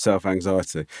causing yourself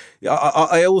anxiety.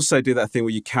 I also do that thing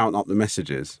where you count up the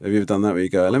messages. Have you ever done that where you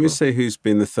go, let me see who's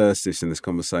been the thirstiest in this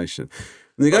conversation?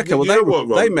 And you go, okay, well,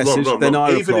 they messaged, then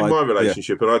I replied. Even in my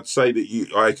relationship, and I'd say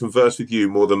that I converse with you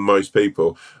more than most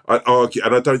people, I'd argue,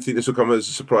 and I don't think this will come as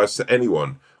a surprise to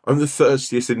anyone, I'm the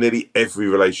thirstiest in nearly every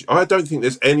relationship. I don't think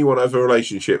there's anyone I have a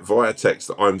relationship via text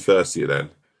that I'm thirstier than.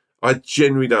 I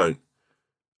genuinely don't.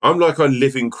 I'm like I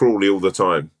live in Crawley all the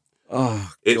time.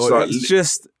 Oh, it's God,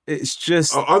 it's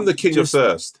just. I'm the king of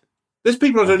thirst. There's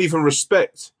people I don't even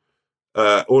respect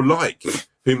or like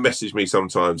who message me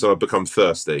sometimes, and I become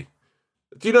thirsty.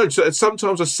 Do you know?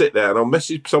 Sometimes I sit there and I'll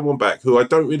message someone back who I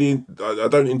don't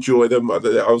enjoy them. I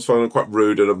was finding them quite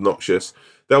rude and obnoxious.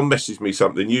 They'll message me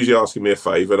something, usually asking me a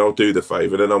favour, and I'll do the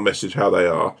favour, and then I'll message how they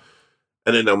are.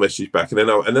 And then they'll message back, and then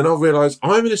I'll realise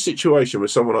I'm in a situation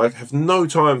with someone I have no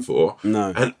time for,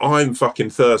 and I'm fucking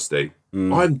thirsty.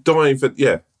 I'm dying for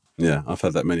Yeah, I've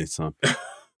had that many times.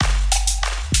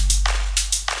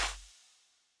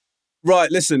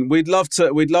 Right, listen, we'd love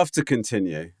to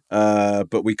continue,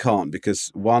 but we can't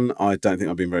because one, I don't think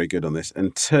I've been very good on this,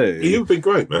 and two, you've been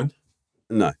great, man.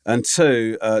 No, and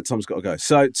two, Tom's got to go.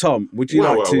 So, Tom, would you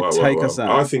like to take us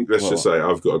out? I think let's just say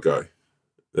I've got to go.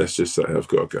 Let's just say I've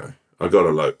got to go. I got to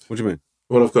elope. What do you mean?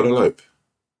 Well, I've got to elope.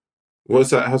 What's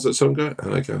that? How's that song go?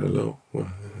 And I got to elope. I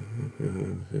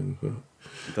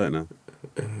don't know.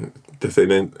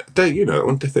 Don't you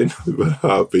know? Did they know my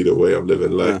heartbeat away? I'm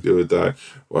living life the other day.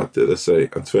 What did I say?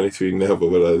 I'm 23 now, but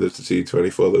will I live to see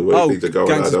 24? The way things are going,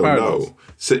 I don't know.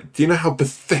 So, do you know how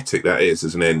pathetic that is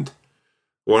as an end?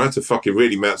 Well, I had to fucking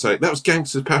really mount saying that was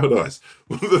Gangster's Paradise,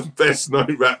 one of the best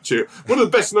known rap tunes, one of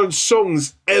the best known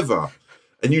songs ever,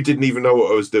 and you didn't even know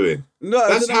what I was doing. No,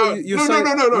 that's how.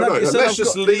 No. Let's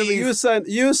just leave. You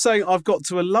were saying I've got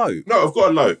to elope. No, I've got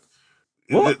to elope.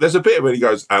 What? There's a bit where he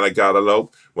goes, and I got to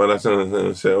elope when I turn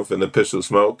myself in the pistol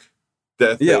smoke.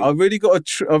 Yeah, I really got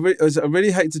I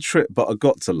really hate to trip, but I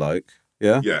got to elope.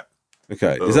 Yeah. Yeah.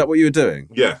 Okay, is that what you were doing?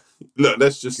 Yeah. Look,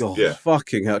 let's just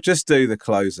fucking hell. Just do the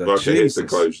closer. Okay, here's the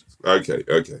closer. Okay.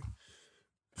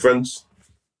 Friends,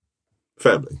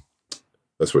 family.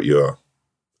 That's what you are.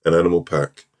 An animal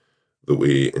pack that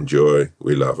we enjoy,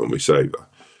 we love, and we savour.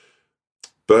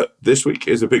 But this week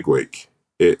is a big week.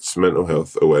 It's Mental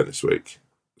Health Awareness Week.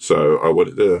 So I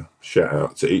wanted to shout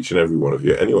out to each and every one of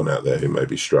you, anyone out there who may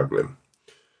be struggling,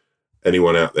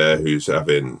 anyone out there who's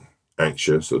having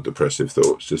anxious or depressive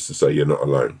thoughts, just to say you're not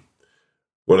alone.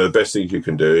 One of the best things you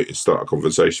can do is start a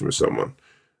conversation with someone,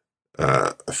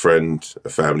 a friend, a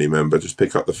family member. Just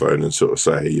pick up the phone and sort of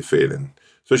say how you're feeling.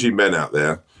 Especially men out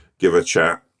there, give a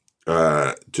chat.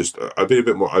 I'd be a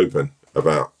bit more open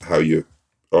about how you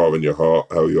are in your heart,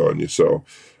 how you are in your soul.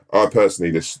 I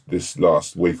personally, this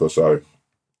last week or so,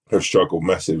 have struggled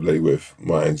massively with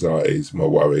my anxieties, my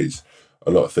worries.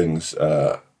 A lot of things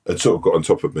had sort of got on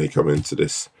top of me coming into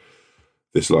this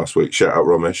last week. Shout out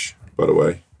Ramesh, by the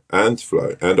way. and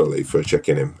Flo and Ollie for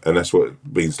checking in. And that's what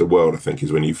means the world, I think,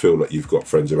 is when you feel like you've got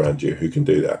friends around you who can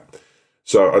do that.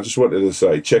 So I just wanted to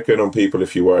say, check in on people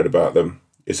if you're worried about them.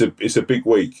 It's a big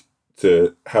week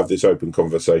to have this open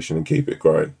conversation and keep it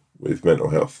growing with mental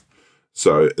health.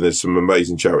 So there's some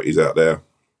amazing charities out there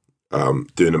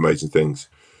doing amazing things.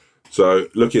 So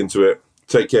look into it.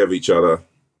 Take care of each other.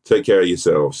 Take care of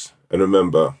yourselves. And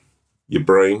remember, your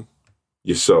brain,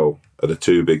 your soul are the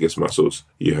two biggest muscles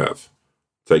you have.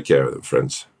 Take care of them,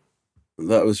 friends.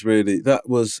 That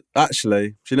was actually,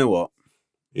 do you know what?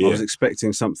 Yeah. I was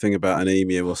expecting something about an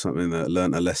emu or something that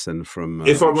learnt a lesson from...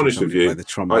 if I'm honest with you, I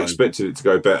expected it to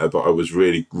go better, but I was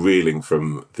really reeling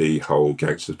from the whole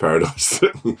Gangster's Paradise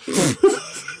thing.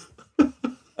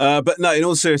 But no, in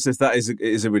all seriousness, that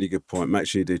is a really good point. Make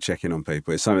sure you do check in on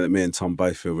people. It's something that me and Tom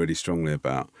both feel really strongly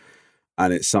about.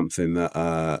 And it's something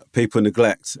that people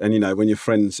neglect. And, when you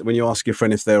ask your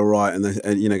friend if they're all right and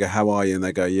they go, how are you? And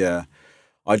they go, yeah.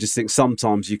 I just think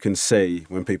sometimes you can see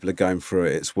when people are going through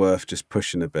it, it's worth just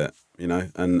pushing a bit,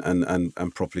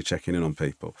 and properly checking in on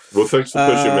people. Well, thanks for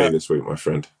pushing me this week, my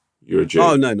friend. You're a G.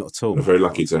 Oh, no, not at all. I'm very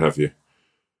lucky to have you.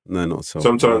 No, not at all.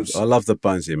 Sometimes I love the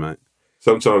bonesy, mate.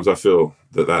 Sometimes I feel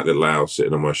that little owl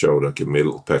sitting on my shoulder giving me a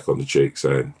little peck on the cheek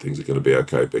saying, things are going to be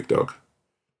okay, big dog.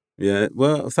 Yeah,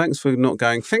 well, thanks for not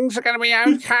going, things are going to be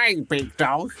okay, big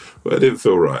dog. Well, it didn't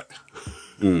feel right.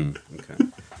 Okay.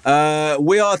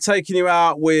 We are taking you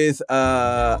out with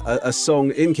a song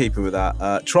in keeping with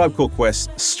that. Tribe Called Quest,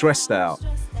 Stressed Out.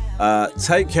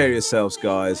 Take care of yourselves,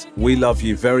 guys. We love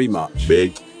you very much.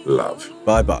 Big love.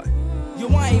 Bye-bye. Yo,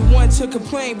 I ain't one to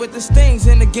complain, but there's things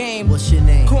in the game. What's your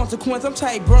name? Consequence, I'm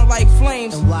tight, burnt like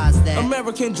flames. And why's that?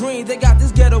 American dream, they got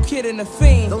this ghetto kid in the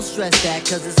fiend. Don't stress that,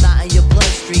 cause it's not in your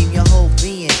bloodstream. Your whole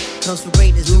being comes from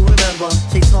greatness, do remember.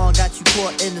 Chase on got you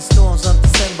caught in the storms of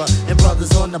December. And brothers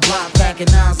on the block packing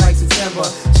nines like September.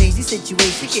 Change the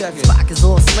situation, keep the pockets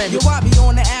all slender. Yo, I be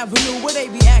on the avenue where they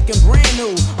be acting brand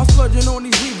new. I'm splurging on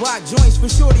these Reebok joints for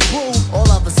shorty boo. All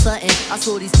of a sudden, I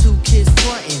saw these two kids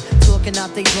frontin', talking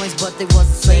out their joints, but they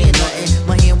wasn't saying nothing.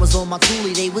 My hand was on my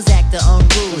toolie, they was acting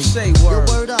unruly. Say word.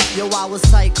 Yo, word up, yo, I was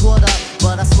tight, caught up,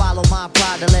 but I swallowed my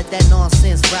pride to let that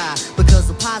nonsense ride. Because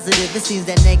the positive, it seems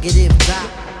that negative die.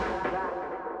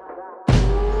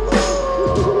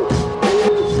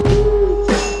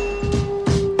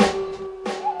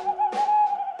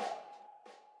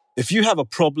 If you have a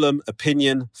problem,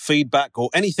 opinion, feedback, or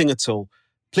anything at all,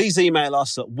 please email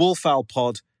us at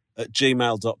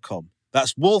wolfowlpod@gmail.com.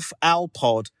 That's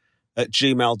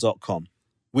wolfowlpod@gmail.com.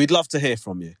 We'd love to hear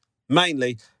from you,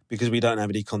 mainly because we don't have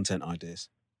any content ideas.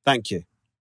 Thank you.